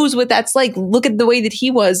 He knows what that's like. Look at the way that he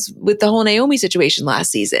was with the whole Naomi situation last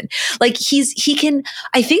season. Like he can,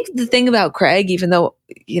 I think the thing about Craig, even though,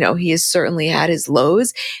 he has certainly had his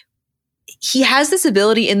lows, he has this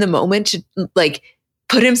ability in the moment to like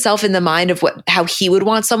put himself in the mind of how he would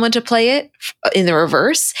want someone to play it in the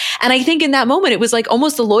reverse. And I think in that moment, it was like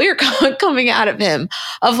almost the lawyer coming out of him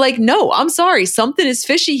of like, no, I'm sorry, something is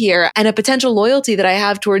fishy here. And a potential loyalty that I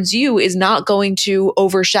have towards you is not going to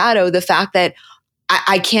overshadow the fact that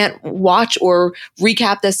I can't watch or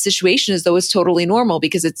recap this situation as though it's totally normal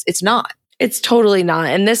because it's not. It's totally not.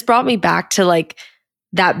 And this brought me back to like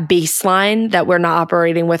that baseline that we're not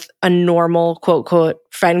operating with a normal quote, quote,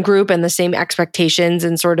 friend group and the same expectations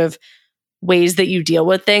and sort of ways that you deal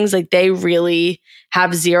with things. Like they really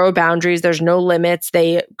have zero boundaries. There's no limits.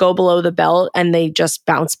 They go below the belt and they just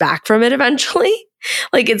bounce back from it eventually.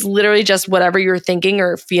 Like it's literally just whatever you're thinking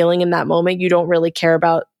or feeling in that moment. You don't really care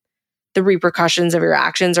about the repercussions of your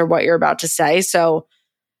actions or what you're about to say. So,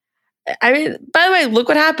 I mean, by the way, look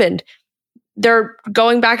what happened. They're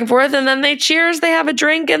going back and forth and then they cheers, they have a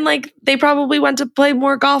drink and like they probably went to play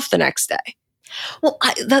more golf the next day. Well,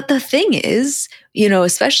 the thing is,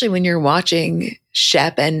 especially when you're watching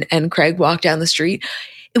Shep and Craig walk down the street,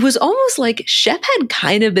 it was almost like Shep had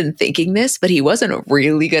kind of been thinking this, but he wasn't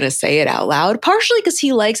really going to say it out loud, partially because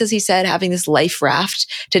he likes, as he said, having this life raft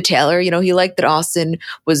to Taylor. He liked that Austin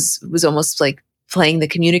was almost like playing the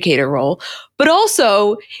communicator role. But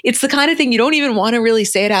also, it's the kind of thing you don't even want to really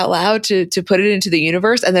say it out loud to put it into the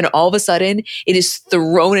universe. And then all of a sudden, it is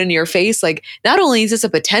thrown in your face. Like, not only is this a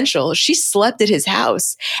potential, she slept at his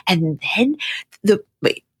house. And then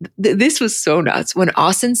this was so nuts. When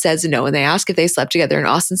Austin says no, and they ask if they slept together, and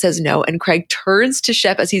Austin says no, and Craig turns to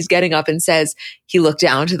Shep as he's getting up and says, he looked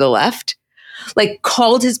down to the left, like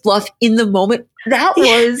called his bluff in the moment. That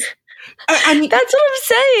was... I mean, that's what I'm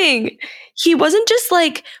saying. He wasn't just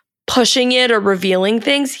like pushing it or revealing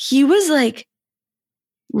things. He was like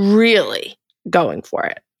really going for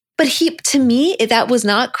it. But to me, that was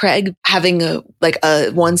not Craig having a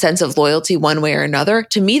one sense of loyalty one way or another.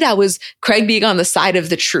 To me, that was Craig being on the side of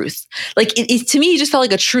the truth. Like to me, he just felt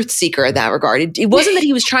like a truth seeker in that regard. It wasn't that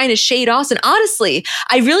he was trying to shade Austin. Honestly,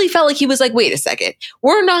 I really felt like he was like, wait a second,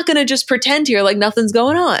 we're not going to just pretend here like nothing's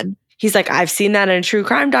going on. He's like, I've seen that in a true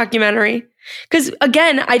crime documentary. Because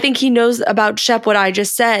again, I think he knows about Shep what I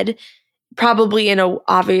just said, probably in a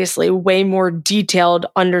obviously way more detailed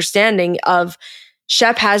understanding of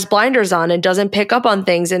Shep has blinders on and doesn't pick up on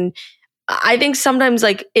things. And I think sometimes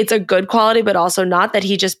like it's a good quality, but also not that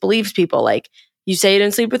he just believes people. Like, you say you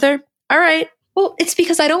didn't sleep with her? All right. Well, it's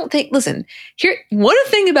because I don't think, listen, here, one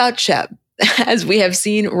thing about Shep, as we have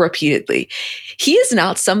seen repeatedly, he is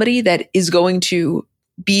not somebody that is going to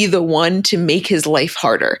be the one to make his life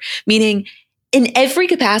harder. Meaning, in every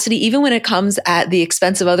capacity, even when it comes at the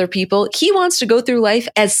expense of other people, he wants to go through life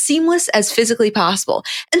as seamless as physically possible.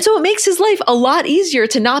 And so it makes his life a lot easier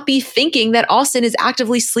to not be thinking that Austin is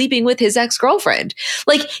actively sleeping with his ex-girlfriend.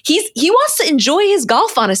 Like he wants to enjoy his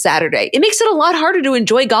golf on a Saturday. It makes it a lot harder to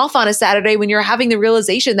enjoy golf on a Saturday when you're having the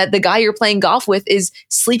realization that the guy you're playing golf with is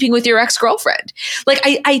sleeping with your ex-girlfriend. Like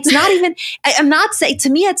it's not even, I'm not saying, to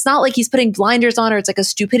me, it's not like he's putting blinders on or it's like a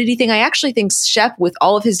stupidity thing. I actually think Shep, with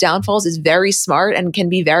all of his downfalls, is very smart and can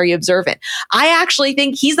be very observant. I actually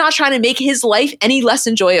think he's not trying to make his life any less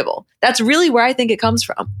enjoyable. That's really where I think it comes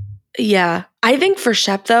from. Yeah. I think for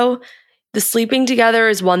Shep, though, the sleeping together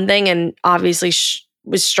is one thing, and obviously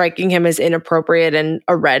was striking him as inappropriate and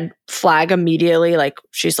a red flag immediately. Like,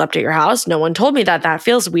 she slept at your house. No one told me that. That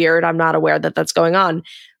feels weird. I'm not aware that that's going on.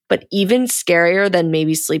 But even scarier than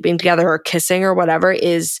maybe sleeping together or kissing or whatever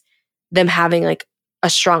is them having like a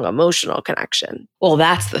strong emotional connection. Well,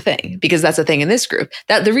 that's the thing, because that's the thing in this group.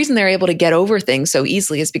 That the reason they're able to get over things so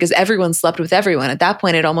easily is because everyone slept with everyone. At that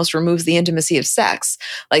point, it almost removes the intimacy of sex.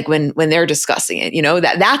 Like when they're discussing it, you know,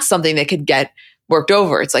 that's something that could get worked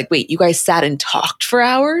over. It's like, wait, you guys sat and talked for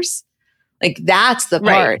hours? Like that's the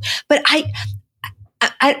part. Right. But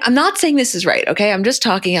I'm not saying this is right. Okay. I'm just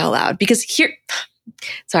talking out loud because here,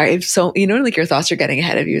 sorry. So, you know, like your thoughts are getting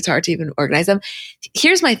ahead of you. It's hard to even organize them.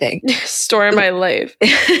 Here's my thing. Story of my life.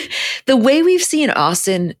 The way we've seen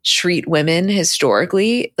Austin treat women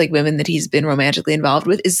historically, like women that he's been romantically involved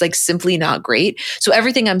with, is like simply not great. So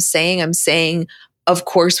everything I'm saying, of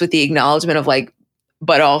course, with the acknowledgement of like,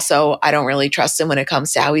 but also I don't really trust him when it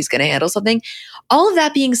comes to how he's going to handle something. All of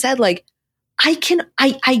that being said, like I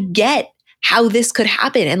get how this could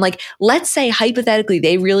happen. And like, let's say hypothetically,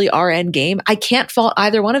 they really are endgame. I can't fault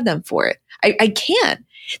either one of them for it. I can't.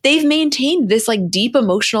 They've maintained this like deep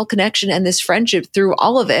emotional connection and this friendship through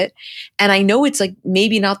all of it. And I know it's like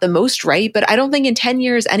maybe not the most right, but I don't think in 10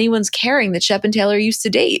 years anyone's caring that Shep and Taylor used to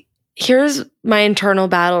date. Here's my internal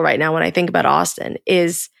battle right now when I think about Austin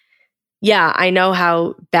is, yeah, I know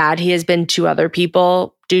how bad he has been to other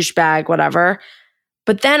people, douchebag, whatever.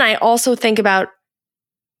 But then I also think about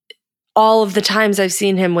all of the times I've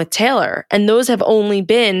seen him with Taylor, and those have only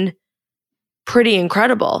been pretty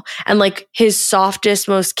incredible. And like his softest,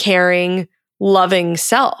 most caring, loving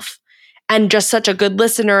self, and just such a good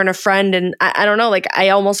listener and a friend. And I don't know, like I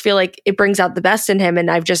almost feel like it brings out the best in him.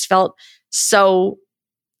 And I've just felt so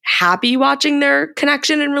happy watching their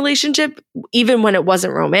connection and relationship, even when it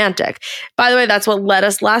wasn't romantic. By the way, that's what led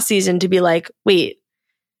us last season to be like, wait,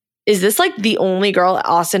 is this like the only girl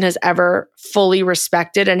Austin has ever fully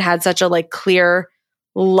respected and had such a like clear,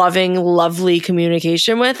 loving, lovely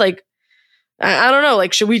communication with? Like, I don't know,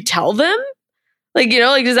 like, should we tell them? Like, you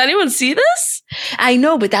know, like, does anyone see this? I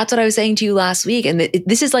know, but that's what I was saying to you last week. And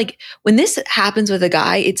this is like, when this happens with a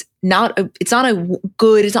guy, it's not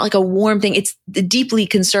like a warm thing. It's deeply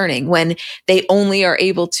concerning when they only are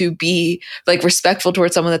able to be like respectful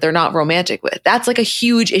towards someone that they're not romantic with. That's like a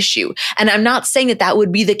huge issue. And I'm not saying that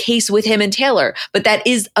would be the case with him and Taylor, but that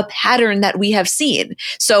is a pattern that we have seen.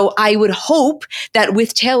 So I would hope that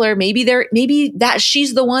with Taylor, maybe that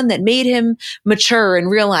she's the one that made him mature and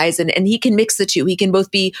realize, and he can mix the two. He can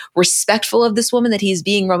both be respectful of this woman that he's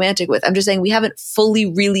being romantic with. I'm just saying we haven't fully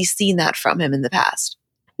really seen that from him in the past.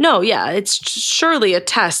 No, yeah, it's surely a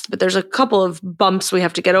test, but there's a couple of bumps we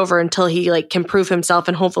have to get over until he like can prove himself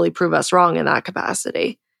and hopefully prove us wrong in that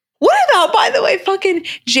capacity. What about, by the way, fucking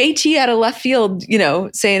JT out of left field, you know,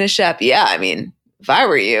 saying to Shep, yeah, I mean, if I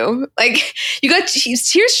were you, like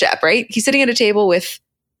here's Shep, right? He's sitting at a table with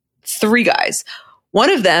 3 guys. One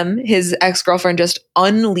of them, his ex-girlfriend just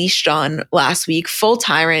unleashed on last week, full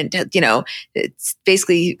tyrant, you know, it's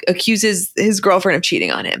basically accuses his girlfriend of cheating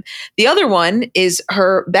on him. The other one is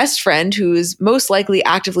her best friend, who is most likely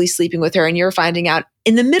actively sleeping with her. And you're finding out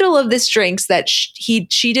in the middle of this drinks that she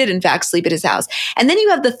did in fact sleep at his house. And then you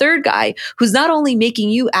have the third guy who's not only making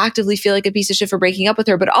you actively feel like a piece of shit for breaking up with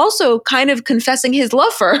her, but also kind of confessing his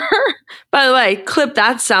love for her. By the way, clip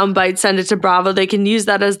that soundbite, send it to Bravo. They can use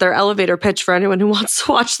that as their elevator pitch for anyone who wants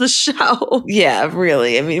to watch the show. Yeah,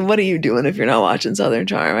 really. I mean, what are you doing if you're not watching Southern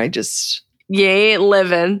Charm? You ain't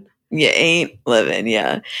living. You ain't living,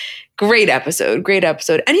 yeah. Great episode.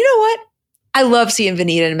 And you know what? I love seeing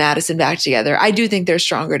Vanita and Madison back together. I do think they're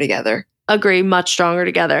stronger together. Agree, much stronger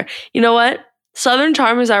together. You know what? Southern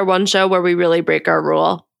Charm is our one show where we really break our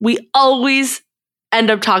rule. We always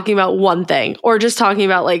end up talking about one thing or just talking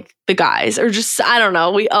about like the guys or just, I don't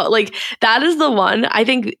know. We like that is the one. I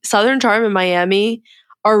think Southern Charm and Miami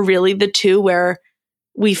are really the two where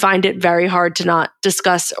we find it very hard to not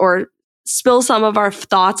discuss or spill some of our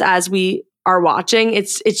thoughts as we are watching.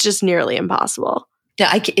 It's just nearly impossible.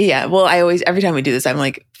 Yeah. Well, I always, every time we do this, I'm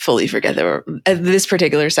like fully forget that we're, this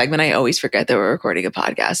particular segment, I always forget that we're recording a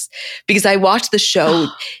podcast because I watch the show,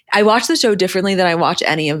 differently than I watch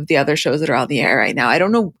any of the other shows that are on the air right now. I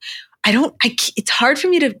don't know. It's hard for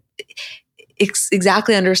me to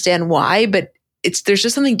exactly understand why, but there's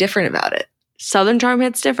just something different about it. Southern Charm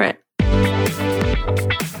hits different.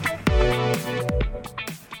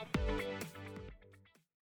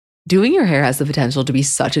 Doing your hair has the potential to be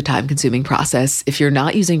such a time-consuming process if you're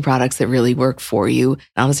not using products that really work for you and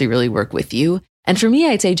honestly really work with you. And for me,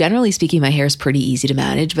 I'd say generally speaking, my hair is pretty easy to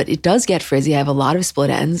manage, but it does get frizzy. I have a lot of split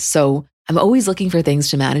ends, so I'm always looking for things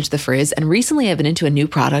to manage the frizz. And recently I've been into a new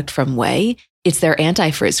product from Way. It's their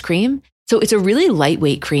anti-frizz cream. So it's a really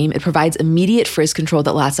lightweight cream. It provides immediate frizz control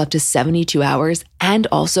that lasts up to 72 hours and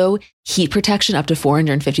also heat protection up to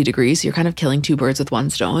 450 degrees. So you're kind of killing two birds with one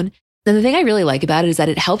stone. Then the thing I really like about it is that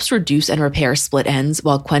it helps reduce and repair split ends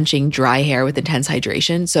while quenching dry hair with intense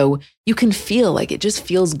hydration. So you can feel like it just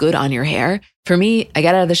feels good on your hair. For me, I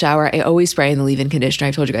get out of the shower, I always spray in the leave-in conditioner.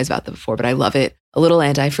 I've told you guys about that before, but I love it. A little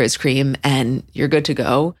anti-frizz cream and you're good to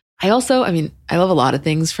go. I love a lot of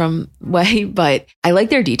things from Way, but I like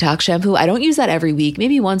their detox shampoo. I don't use that every week,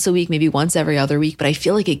 maybe once a week, maybe once every other week, but I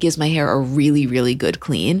feel like it gives my hair a really, really good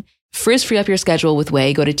clean. Frizz free up your schedule with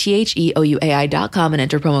Way. Go to THEOUAI.com and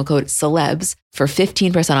enter promo code celebs for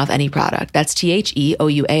 15% off any product. That's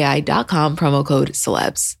THEOUAI.com, promo code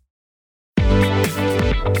celebs.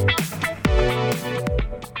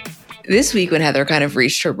 This week when Heather kind of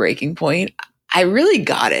reached her breaking point, I really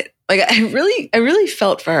got it. Like I really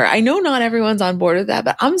felt for her. I know not everyone's on board with that,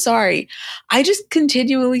 but I'm sorry. I just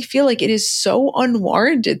continually feel like it is so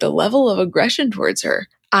unwarranted, the level of aggression towards her.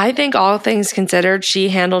 I think all things considered, she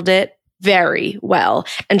handled it very well.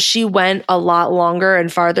 And she went a lot longer and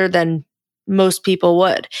farther than most people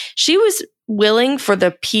would. She was willing for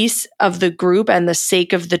the peace of the group and the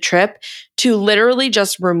sake of the trip to literally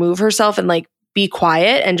just remove herself and like be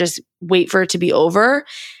quiet and just wait for it to be over.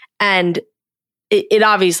 And it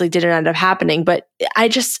obviously didn't end up happening, but I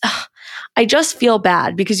just feel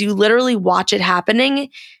bad because you literally watch it happening.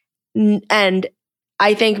 And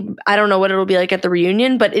I think, I don't know what it'll be like at the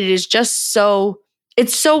reunion, but it is just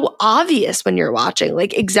it's so obvious when you're watching.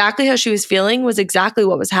 Like exactly how she was feeling was exactly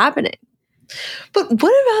what was happening. But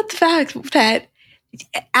what about the fact that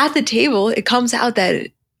at the table, it comes out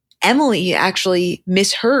that Emily actually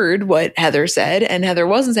misheard what Heather said, and Heather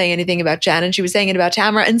wasn't saying anything about Shannon. She was saying it about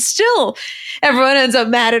Tamara, and still everyone ends up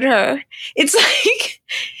mad at her. It's like,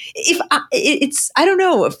 I don't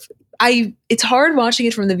know if it's hard watching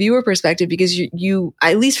it from the viewer perspective because you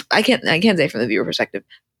at least I can't say from the viewer perspective.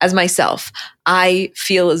 As myself, I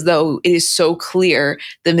feel as though it is so clear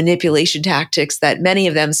the manipulation tactics that many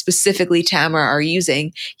of them, specifically Tamara, are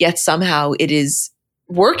using, yet somehow it is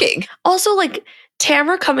working. Also, like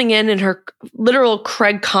Tamara coming in her literal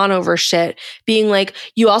Craig Conover shit, being like,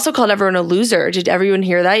 you also called everyone a loser. Did everyone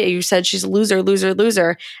hear that? You said she's a loser, loser,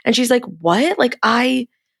 loser. And she's like, what? Like I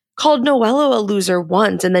called Noello a loser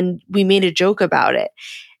once and then we made a joke about it.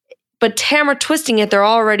 But Tamara twisting it, they're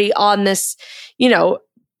already on this,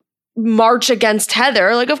 march against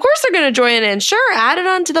Heather. Like, of course they're going to join in. Sure, add it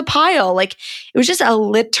onto the pile. Like it was just a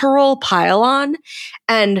literal pile on.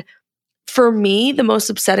 And for me, the most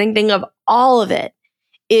upsetting thing of all of it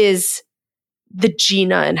is the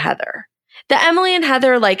Gina and Heather. The Emily and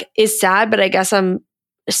Heather is sad, but I guess I'm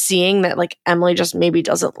seeing that Emily just maybe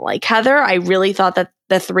doesn't like Heather. I really thought that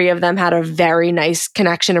the three of them had a very nice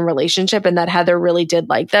connection and relationship and that Heather really did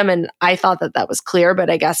like them. And I thought that was clear, but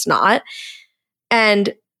I guess not.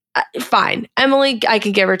 And fine. Emily, I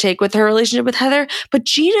can give or take with her relationship with Heather, but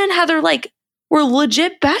Gina and Heather were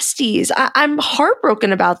legit besties. I'm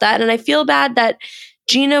heartbroken about that. And I feel bad that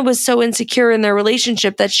Gina was so insecure in their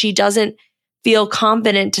relationship that she doesn't feel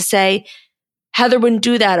confident to say Heather wouldn't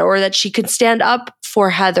do that, or that she could stand up for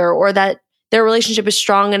Heather, or that their relationship is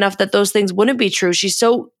strong enough that those things wouldn't be true. She's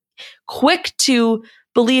so quick to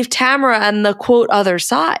believe Tamara and the quote other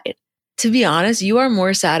side. To be honest, you are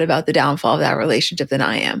more sad about the downfall of that relationship than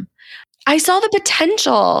I am. I saw the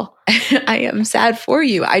potential. I am sad for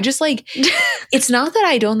you. I just it's not that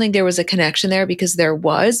I don't think there was a connection there, because there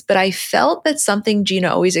was, but I felt that something Gina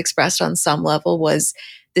always expressed on some level was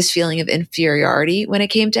this feeling of inferiority when it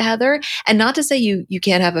came to Heather. And not to say you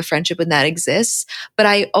can't have a friendship when that exists, but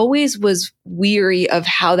I always was weary of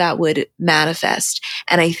how that would manifest.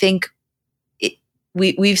 And I think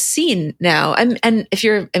we've seen now, and if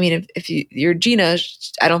you're Gina,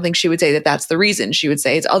 I don't think she would say that that's the reason. She would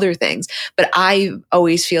say it's other things. But I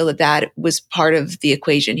always feel that was part of the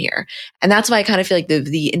equation here. And that's why I kind of feel like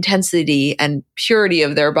the intensity and purity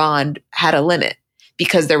of their bond had a limit,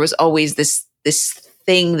 because there was always this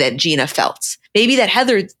thing that Gina felt. Maybe that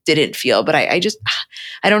Heather didn't feel, but I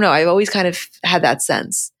don't know. I've always kind of had that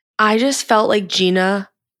sense. I just felt like Gina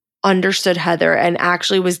understood Heather and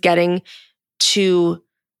actually was getting to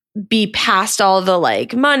be past all the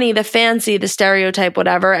like money, the fancy, the stereotype,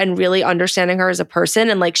 whatever, and really understanding her as a person.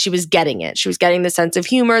 And like she was getting it. She was getting the sense of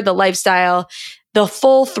humor, the lifestyle, the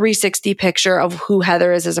full 360 picture of who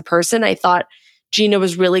Heather is as a person. I thought Gina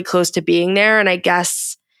was really close to being there. And I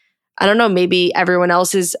guess, I don't know, maybe everyone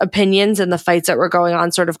else's opinions and the fights that were going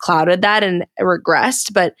on sort of clouded that and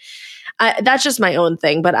regressed. But that's just my own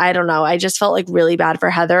thing. But I don't know. I just felt like really bad for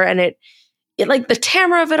Heather. And it like the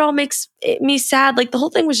Tamara of it all makes me sad. Like the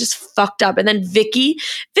whole thing was just fucked up. And then Vicky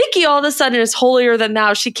all of a sudden is holier than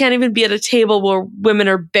thou. She can't even be at a table where women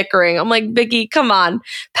are bickering. I'm like, Vicky, come on,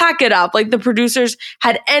 pack it up. Like the producers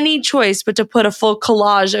had any choice but to put a full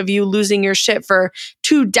collage of you losing your shit for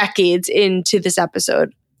 2 decades into this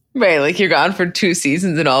episode. Right, like you're gone for 2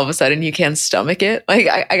 seasons and all of a sudden you can't stomach it. Like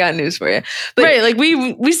I got news for you. But, right, like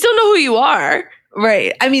we still know who you are.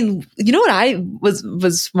 Right. I mean, you know what I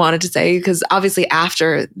was wanted to say, because obviously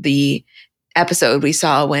after the episode we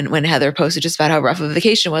saw when Heather posted just about how rough of a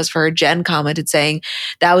vacation was for her, Jen commented saying,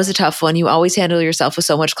 "That was a tough one. You always handle yourself with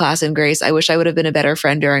so much class and grace. I wish I would have been a better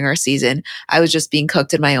friend during our season. I was just being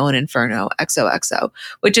cooked in my own inferno. XOXO."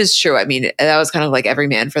 Which is true. I mean, that was kind of like every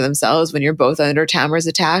man for themselves when you're both under Tamara's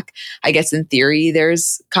attack. I guess in theory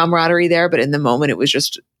there's camaraderie there, but in the moment it was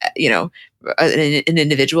just, an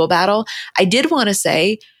individual battle. I did want to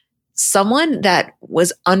say someone that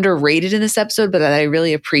was underrated in this episode, but that I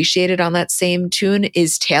really appreciated on that same tune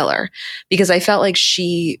is Taylor, because I felt like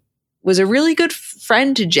she was a really good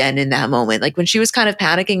friend to Jen in that moment. Like when she was kind of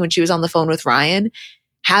panicking, when she was on the phone with Ryan,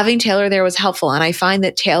 having Taylor there was helpful. And I find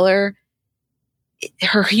that Taylor,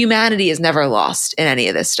 her humanity is never lost in any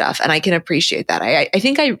of this stuff. And I can appreciate that. I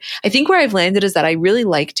think where I've landed is that I really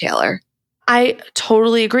like Taylor. I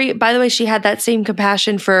totally agree. By the way, she had that same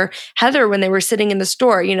compassion for Heather when they were sitting in the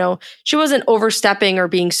store. You know, she wasn't overstepping or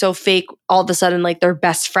being so fake all of a sudden like they're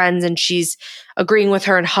best friends and she's agreeing with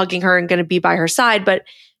her and hugging her and going to be by her side. But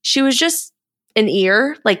she was just an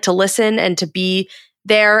ear, like to listen and to be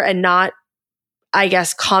there and not, I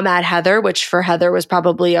guess, come at Heather, which for Heather was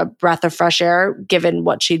probably a breath of fresh air given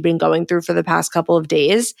what she'd been going through for the past couple of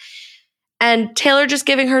days. And Taylor just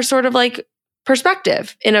giving her sort of like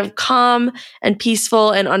perspective in a calm and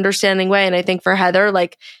peaceful and understanding way. And I think for Heather,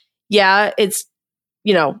 like, yeah, it's,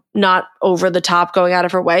 not over the top going out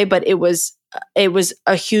of her way, but it was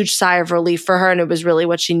a huge sigh of relief for her. And it was really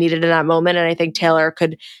what she needed in that moment. And I think Taylor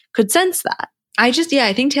could sense that. I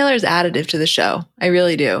think Taylor's additive to the show. I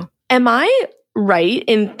really do. Am I right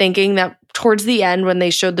in thinking that towards the end, when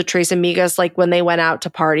they showed the Tres Amigas, like when they went out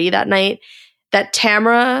to party that night, that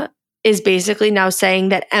Tamara is basically now saying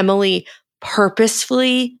that Emily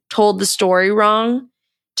purposefully told the story wrong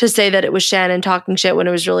to say that it was Shannon talking shit when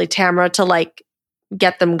it was really Tamara to like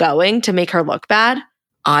get them going to make her look bad?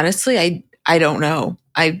 Honestly, I don't know.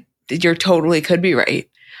 You're totally could be right.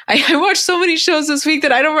 I watched so many shows this week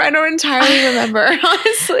that I don't entirely remember,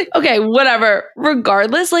 honestly. Okay, whatever.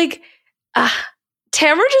 Regardless, like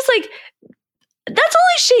Tamara just like, that's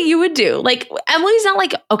only shit you would do. Like Emily's not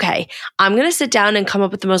like, okay, I'm going to sit down and come up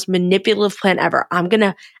with the most manipulative plan ever. I'm going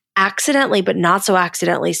to accidentally, but not so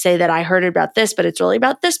accidentally, say that I heard about this, but it's really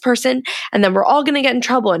about this person. And then we're all going to get in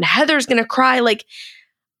trouble and Heather's going to cry. Like,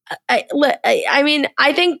 I mean,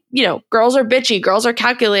 I think, girls are bitchy. Girls are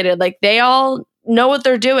calculated. Like they all know what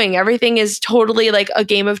they're doing. Everything is totally like a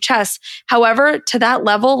game of chess. However, to that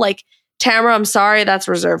level, like Tamara, I'm sorry, that's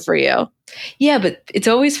reserved for you. Yeah, but it's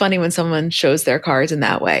always funny when someone shows their cards in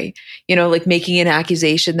that way, like making an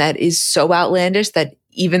accusation that is so outlandish that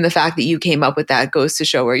even the fact that you came up with that goes to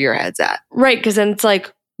show where your head's at. Right. Because then it's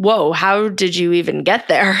like, whoa, how did you even get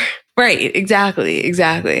there? Right.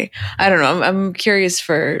 Exactly. I don't know. I'm curious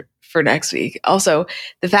for next week. Also,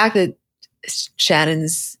 the fact that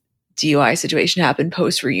Shannon's DUI situation happened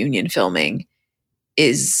post reunion filming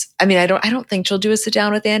is, I mean, I don't think she'll do a sit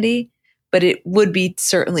down with Andy, but it would be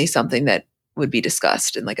certainly something that would be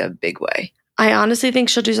discussed in like a big way. I honestly think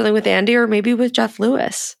she'll do something with Andy or maybe with Jeff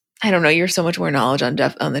Lewis. I don't know. You're so much more knowledge on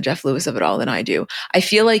the Jeff Lewis of it all than I do. I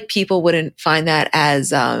feel like people wouldn't find that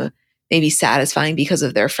as maybe satisfying because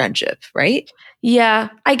of their friendship, right? Yeah,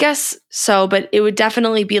 I guess so. But it would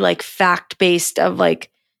definitely be like fact-based of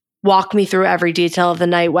like, walk me through every detail of the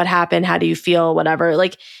night. What happened? How do you feel? Whatever.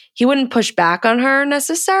 Like he wouldn't push back on her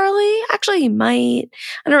necessarily. Actually, he might.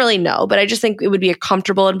 I don't really know. But I just think it would be a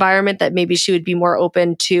comfortable environment that maybe she would be more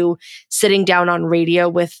open to sitting down on radio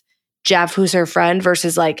with Jeff, who's her friend,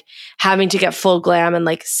 versus like having to get full glam and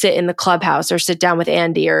like sit in the clubhouse or sit down with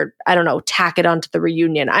Andy or I don't know, tack it onto the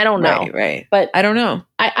reunion. I don't know. Right. But I don't know.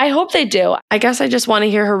 I hope they do. I guess I just want to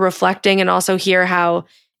hear her reflecting and also hear how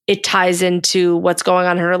it ties into what's going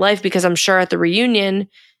on in her life, because I'm sure at the reunion,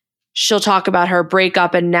 she'll talk about her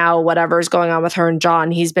breakup and now whatever is going on with her and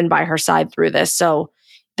John. He's been by her side through this. So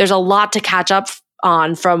there's a lot to catch up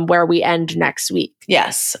on from where we end next week.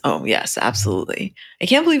 Yes. Oh, yes, absolutely. I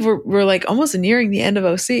can't believe we're like almost nearing the end of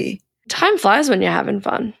OC. Time flies when you're having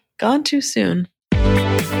fun. Gone too soon.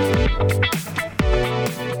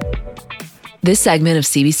 This segment of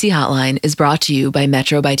CBC Hotline is brought to you by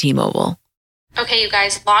Metro by T-Mobile. Okay, you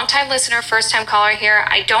guys, long-time listener, first-time caller here.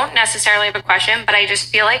 I don't necessarily have a question, but I just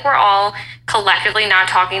feel like we're all collectively not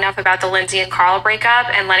talking enough about the Lindsay and Carl breakup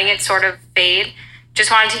and letting it sort of fade.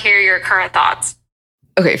 Just wanted to hear your current thoughts.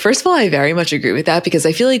 Okay, first of all, I very much agree with that because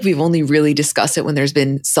I feel like we've only really discussed it when there's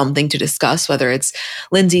been something to discuss, whether it's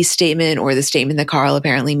Lindsay's statement or the statement that Carl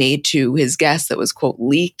apparently made to his guest that was, quote,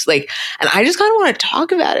 leaked. Like, and I just kind of want to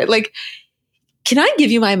talk about it. Like, can I give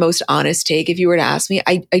you my most honest take if you were to ask me?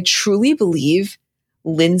 I truly believe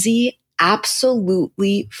Lindsay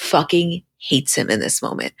absolutely fucking hates him in this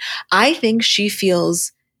moment. I think she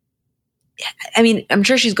feels, I mean, I'm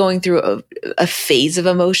sure she's going through a phase of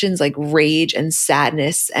emotions like rage and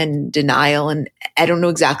sadness and denial. And I don't know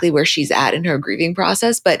exactly where she's at in her grieving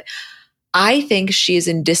process, but I think she is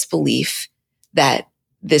in disbelief that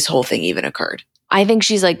this whole thing even occurred. I think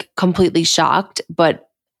she's like completely shocked, but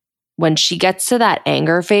when she gets to that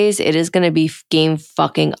anger phase, it is going to be game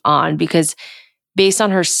fucking on, because based on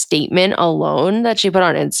her statement alone that she put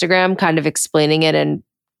on Instagram, kind of explaining it and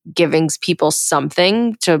giving people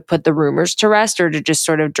something to put the rumors to rest or to just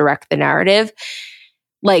sort of direct the narrative,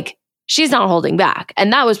 like she's not holding back.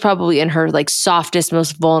 And that was probably in her like softest,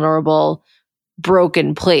 most vulnerable,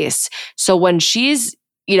 broken place. So when she's,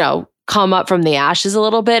 come up from the ashes a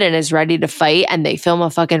little bit and is ready to fight and they film a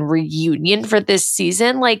fucking reunion for this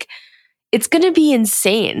season, like it's going to be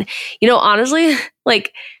insane. Honestly,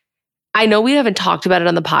 like I know we haven't talked about it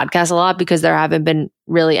on the podcast a lot because there haven't been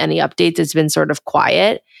really any updates. It's been sort of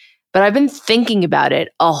quiet, but I've been thinking about it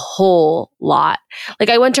a whole lot. Like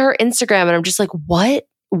I went to her Instagram and I'm just like, what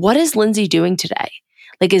is Lindsay doing today?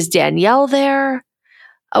 Like, is Danielle there?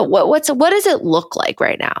 What does it look like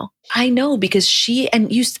right now? I know, because she, and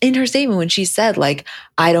you in her statement when she said like,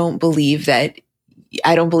 I don't believe that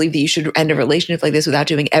you should end a relationship like this without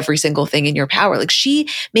doing every single thing in your power. Like she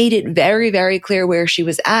made it very, very clear where she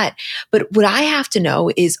was at. But what I have to know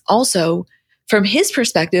is also from his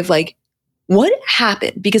perspective, like what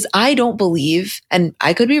happened? Because I don't believe, and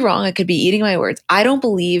I could be wrong, I could be eating my words, I don't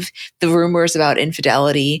believe the rumors about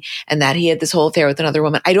infidelity and that he had this whole affair with another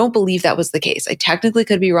woman. I don't believe that was the case. I technically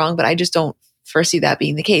could be wrong, but I just don't foresee that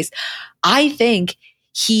being the case. I think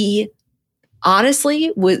he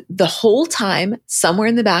honestly, the whole time, somewhere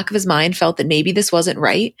in the back of his mind felt that maybe this wasn't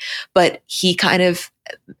right, but he kind of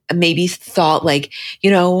maybe thought like,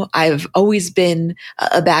 I've always been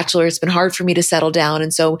a bachelor. It's been hard for me to settle down.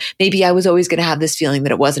 And so maybe I was always going to have this feeling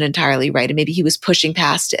that it wasn't entirely right. And maybe he was pushing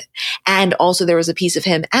past it. And also there was a piece of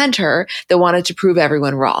him and her that wanted to prove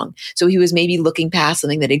everyone wrong. So he was maybe looking past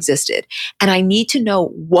something that existed. And I need to know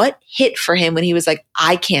what hit for him when he was like,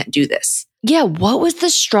 I can't do this. Yeah, what was the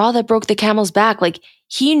straw that broke the camel's back? Like,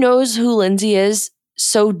 he knows who Lindsay is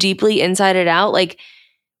so deeply inside and out. Like,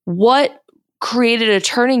 what created a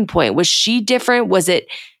turning point? Was she different? Was it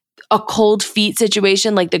a cold feet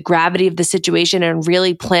situation, like the gravity of the situation and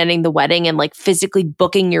really planning the wedding and like physically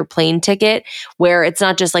booking your plane ticket, where it's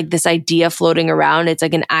not just like this idea floating around, it's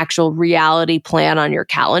like an actual reality plan on your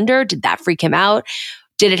calendar? Did that freak him out?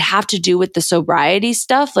 Did it have to do with the sobriety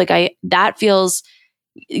stuff? Like, that feels,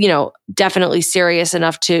 definitely serious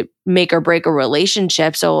enough to make or break a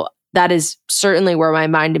relationship. So that is certainly where my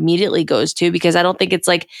mind immediately goes to, because I don't think it's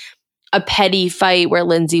like a petty fight where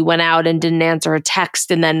Lindsay went out and didn't answer a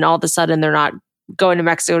text and then all of a sudden they're not going to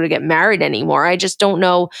Mexico to get married anymore. I just don't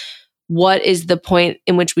know what is the point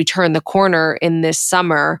in which we turn the corner in this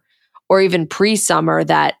summer or even pre-summer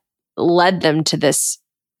that led them to this.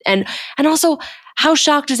 And also, how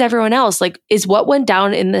shocked is everyone else? Like, is what went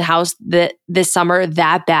down in the house this summer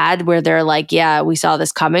that bad where they're like, yeah, we saw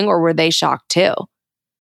this coming, or were they shocked too?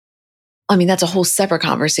 I mean, that's a whole separate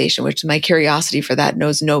conversation, which my curiosity for that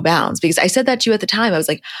knows no bounds, because I said that to you at the time. I was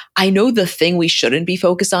like, I know the thing we shouldn't be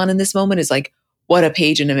focused on in this moment is like, what a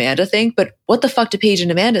Paige and Amanda think, but what the fuck do Paige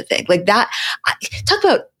and Amanda think? Like that, talk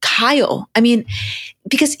about Kyle. I mean,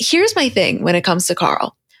 because here's my thing when it comes to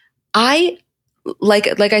Carl. I like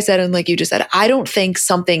I said, and like you just said, I don't think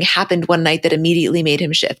something happened one night that immediately made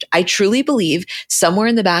him shift. I truly believe somewhere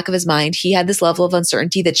in the back of his mind, he had this level of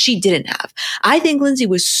uncertainty that she didn't have. I think Lindsay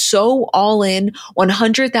was so all in,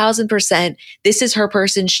 100,000%. This is her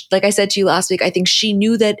person. Like I said to you last week, I think she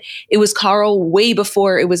knew that it was Carl way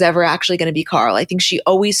before it was ever actually going to be Carl. I think she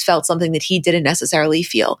always felt something that he didn't necessarily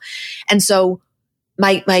feel. And so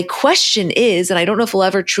my question is, and I don't know if we'll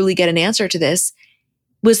ever truly get an answer to this,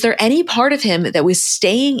 was there any part of him that was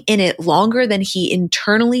staying in it longer than he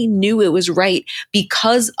internally knew it was right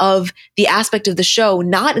because of the aspect of the show,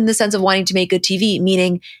 not in the sense of wanting to make good TV,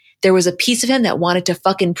 meaning there was a piece of him that wanted to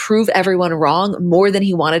fucking prove everyone wrong more than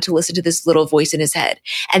he wanted to listen to this little voice in his head.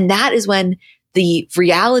 And that is when the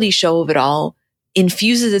reality show of it all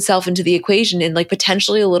infuses itself into the equation in like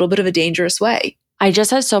potentially a little bit of a dangerous way. I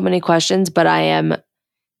just had so many questions, but I am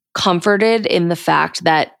comforted in the fact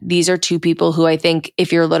that these are two people who I think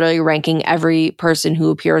if you're literally ranking every person who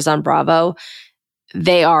appears on Bravo,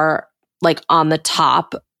 they are like on the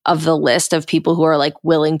top of the list of people who are like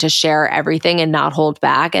willing to share everything and not hold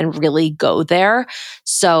back and really go there.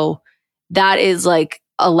 So that is like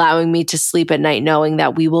allowing me to sleep at night knowing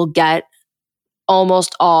that we will get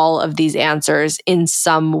almost all of these answers in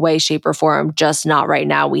some way, shape, or form, just not right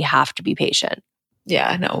now. We have to be patient.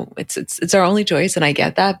 Yeah, no, it's our only choice, and I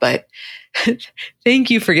get that, but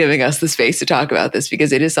thank you for giving us the space to talk about this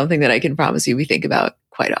because it is something that I can promise you we think about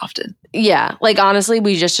quite often. Yeah, like honestly,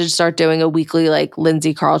 we just should start doing a weekly like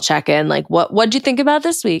Lindsay Carl check-in. Like, what'd you think about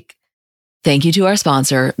this week? Thank you to our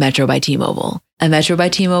sponsor, Metro by T-Mobile. At Metro by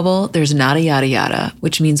T-Mobile, there's not a yada yada,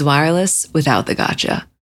 which means wireless without the gotcha.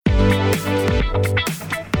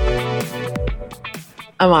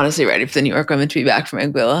 I'm honestly ready for the New York women to be back from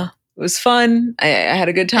Anguilla. It was fun. I had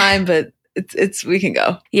a good time, but it's we can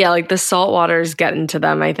go. Yeah, like the salt water is getting to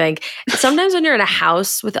them, I think. Sometimes when you're in a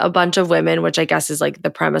house with a bunch of women, which I guess is like the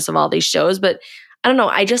premise of all these shows, but I don't know,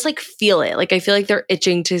 I just like feel it. Like I feel like they're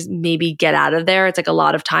itching to maybe get out of there. It's like a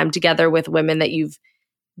lot of time together with women that you've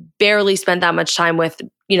barely spent that much time with,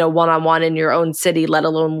 you know, one-on-one in your own city, let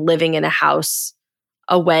alone living in a house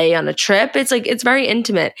away on a trip. It's like, it's very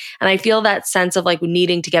intimate. And I feel that sense of like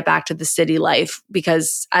needing to get back to the city life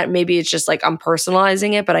because maybe it's just like I'm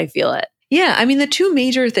personalizing it, but I feel it. Yeah. I mean, the two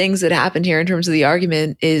major things that happened here in terms of the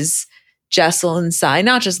argument is Jessel and Sai,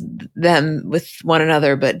 not just them with one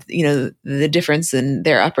another, but, you know, the difference in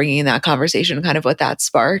their upbringing in that conversation, kind of what that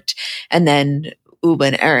sparked. And then Uba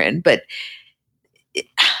and Erin. But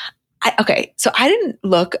okay, so I didn't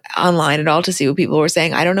look online at all to see what people were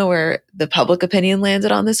saying. I don't know where the public opinion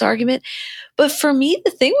landed on this argument. But for me, the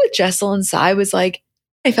thing with Jessel and Sai was like,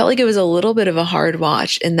 I felt like it was a little bit of a hard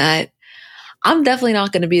watch in that I'm definitely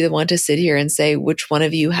not going to be the one to sit here and say which one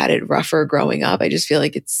of you had it rougher growing up. I just feel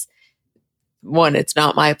like it's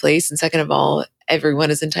not my place. And second of all, everyone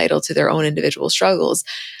is entitled to their own individual struggles.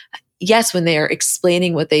 Yes, when they are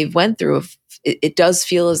explaining what they've went through, it does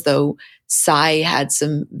feel as though Sai had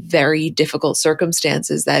some very difficult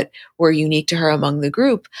circumstances that were unique to her among the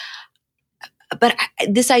group. But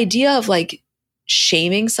this idea of like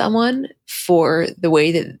shaming someone for the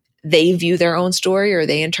way that they view their own story or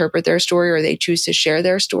they interpret their story or they choose to share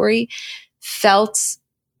their story felt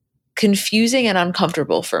confusing and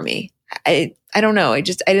uncomfortable for me. I don't know. I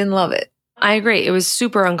didn't love it. I agree. It was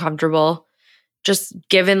super uncomfortable just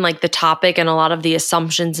given like the topic and a lot of the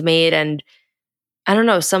assumptions made. And I don't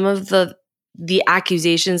know, some of the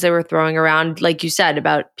accusations they were throwing around, like you said,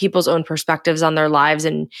 about people's own perspectives on their lives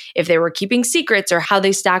and if they were keeping secrets or how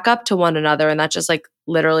they stack up to one another. And that's just like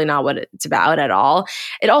literally not what it's about at all.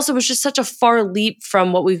 It also was just such a far leap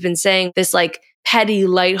from what we've been saying, this like petty,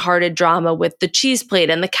 lighthearted drama with the cheese plate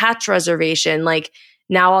and the catch reservation. Like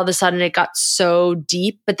now all of a sudden it got so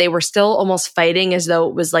deep, but they were still almost fighting as though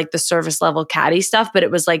it was like the service level catty stuff. But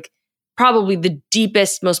it was like probably the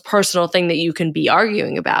deepest, most personal thing that you can be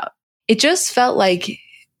arguing about. It just felt like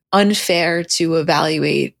unfair to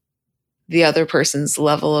evaluate the other person's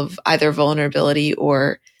level of either vulnerability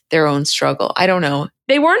or their own struggle. I don't know.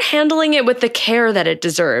 They weren't handling it with the care that it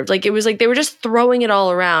deserved. Like it was like they were just throwing it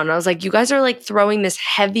all around. I was like, you guys are like throwing this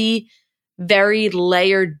heavy, very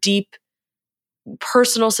layered, deep,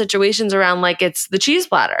 personal situations around like it's the cheese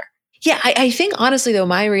platter. Yeah, I think honestly though,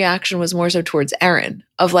 my reaction was more so towards Erin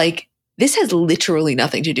of like, this has literally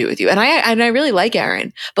nothing to do with you. And I really like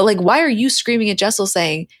Erin, but like, why are you screaming at Jessel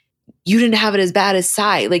saying you didn't have it as bad as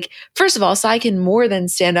Sai? Like, first of all, Sai can more than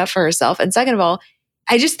stand up for herself. And second of all,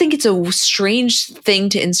 I just think it's a strange thing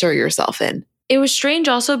to insert yourself in. It was strange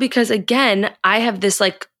also because again, I have this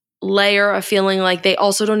like layer of feeling like they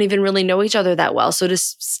also don't even really know each other that well. So to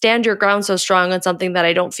stand your ground so strong on something that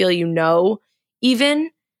I don't feel you know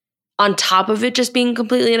even on top of it just being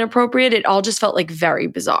completely inappropriate, it all just felt like very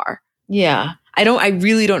bizarre. Yeah. I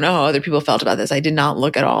really don't know how other people felt about this. I did not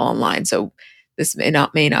look at all online. So this may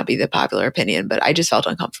not be the popular opinion, but I just felt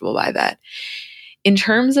uncomfortable by that. In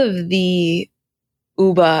terms of the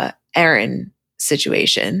Uba Aaron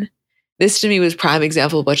situation, this to me was prime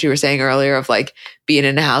example of what you were saying earlier of like being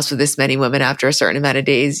in a house with this many women after a certain amount of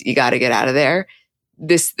days, you got to get out of there.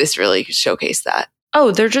 This really showcased that.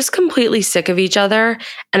 Oh, they're just completely sick of each other.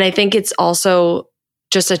 And I think it's also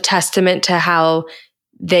just a testament to how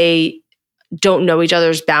they don't know each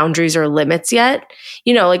other's boundaries or limits yet.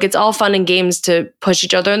 You know, like it's all fun and games to push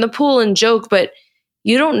each other in the pool and joke, but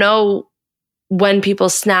you don't know when people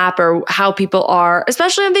snap or how people are,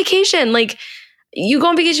 especially on vacation. Like you go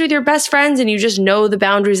on vacation with your best friends and you just know the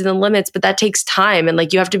boundaries and the limits, but that takes time. And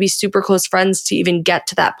like you have to be super close friends to even get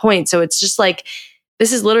to that point. So it's just like,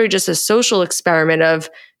 this is literally just a social experiment of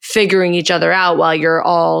figuring each other out while you're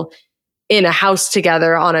all in a house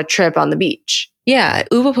together on a trip on the beach. Yeah.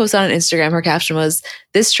 Uba posted on Instagram, her caption was,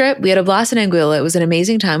 "This trip, we had a blast in Anguilla. It was an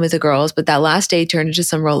amazing time with the girls, but that last day turned into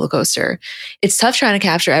some roller coaster. It's tough trying to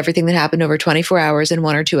capture everything that happened over 24 hours in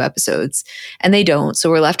 1 or 2 episodes. And they don't, so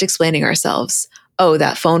we're left explaining ourselves. Oh,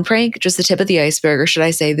 that phone prank, just the tip of the iceberg, or should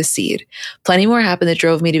I say the seed. Plenty more happened that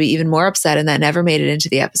drove me to be even more upset and that never made it into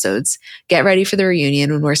the episodes. Get ready for the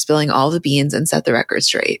reunion when we're spilling all the beans and set the record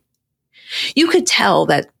straight." You could tell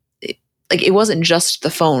that like it wasn't just the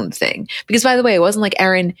phone thing. Because by the way, it wasn't like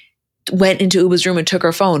Erin went into Uba's room and took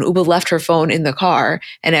her phone. Uba left her phone in the car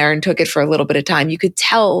and Erin took it for a little bit of time. You could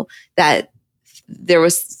tell that there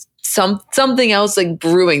was something else like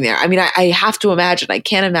brewing there. I mean, I have to imagine, I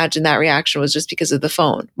can't imagine that reaction was just because of the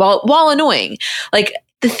phone. While annoying. Like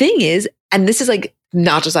the thing is, and this is like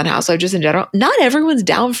not just on Housewives, just in general, not everyone's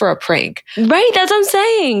down for a prank. Right, that's what I'm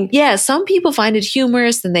saying. Yeah, some people find it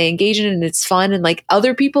humorous and they engage in it and it's fun. And like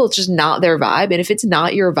other people, it's just not their vibe. And if it's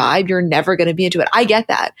not your vibe, you're never going to be into it. I get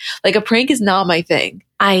that. Like a prank is not my thing.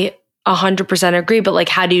 I 100% agree. But like,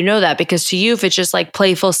 how do you know that? Because to you, if it's just like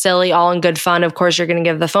playful, silly, all in good fun, of course you're going to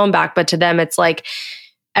give the phone back. But to them, it's like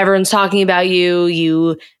everyone's talking about you.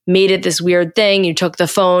 You made it this weird thing. You took the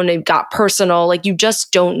phone. It got personal. Like you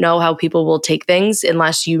just don't know how people will take things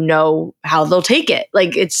unless you know how they'll take it.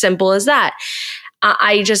 Like it's simple as that.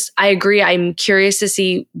 I agree. I'm curious to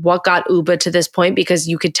see what got Uba to this point because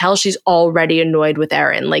you could tell she's already annoyed with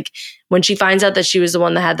Erin. Like when she finds out that she was the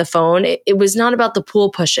one that had the phone, it was not about the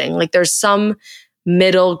pool pushing. Like there's some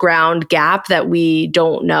middle ground gap that we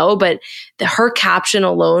don't know, but her caption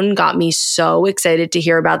alone got me so excited to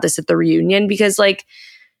hear about this at the reunion because like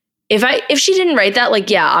if she didn't write that, like,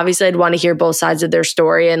 yeah, obviously I'd want to hear both sides of their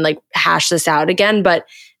story and like hash this out again. But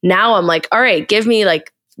now I'm like, all right, give me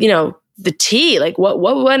like, you know, the tea, like what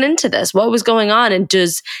went into this? What was going on? And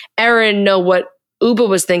does Erin know what Uba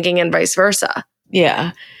was thinking and vice versa?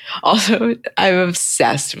 Yeah. Also, I'm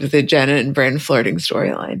obsessed with the Jenna and Brynn flirting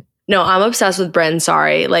storyline. No, I'm obsessed with Brynn.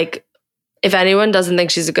 Sorry. Like, if anyone doesn't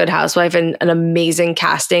think she's a good housewife and an amazing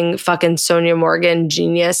casting, fucking Sonia Morgan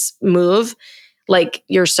genius move, like,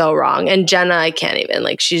 you're so wrong. And Jenna, I can't even.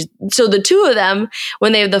 Like, so the two of them,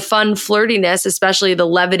 when they have the fun flirtiness, especially the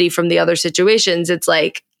levity from the other situations, it's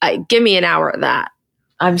like, give me an hour of that.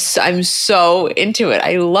 I'm so into it.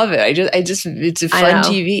 I love it. I just it's a fun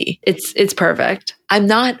TV. It's perfect. I'm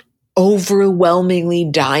not overwhelmingly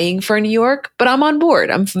dying for New York, but I'm on board.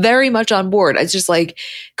 I'm very much on board. It's just like,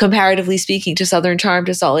 comparatively speaking to Southern Charm,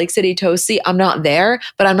 to Salt Lake City, to OC, I'm not there,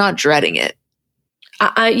 but I'm not dreading it.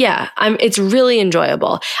 It's really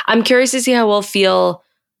enjoyable. I'm curious to see how we'll feel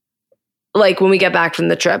like when we get back from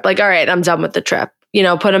the trip. Like, all right, I'm done with the trip. You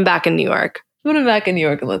know, put him back in New York. Put him back in New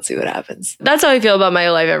York and let's see what happens. That's how I feel about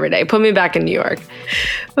my life every day. Put me back in New York.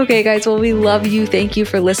 Okay, guys. Well, we love you. Thank you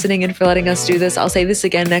for listening and for letting us do this. I'll say this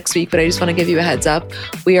again next week, but I just want to give you a heads up.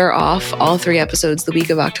 We are off all 3 episodes the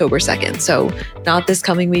week of October 2nd. So not this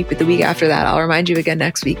coming week, but the week after that. I'll remind you again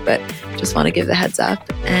next week, but just want to give the heads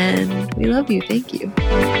up. And we love you. Thank you.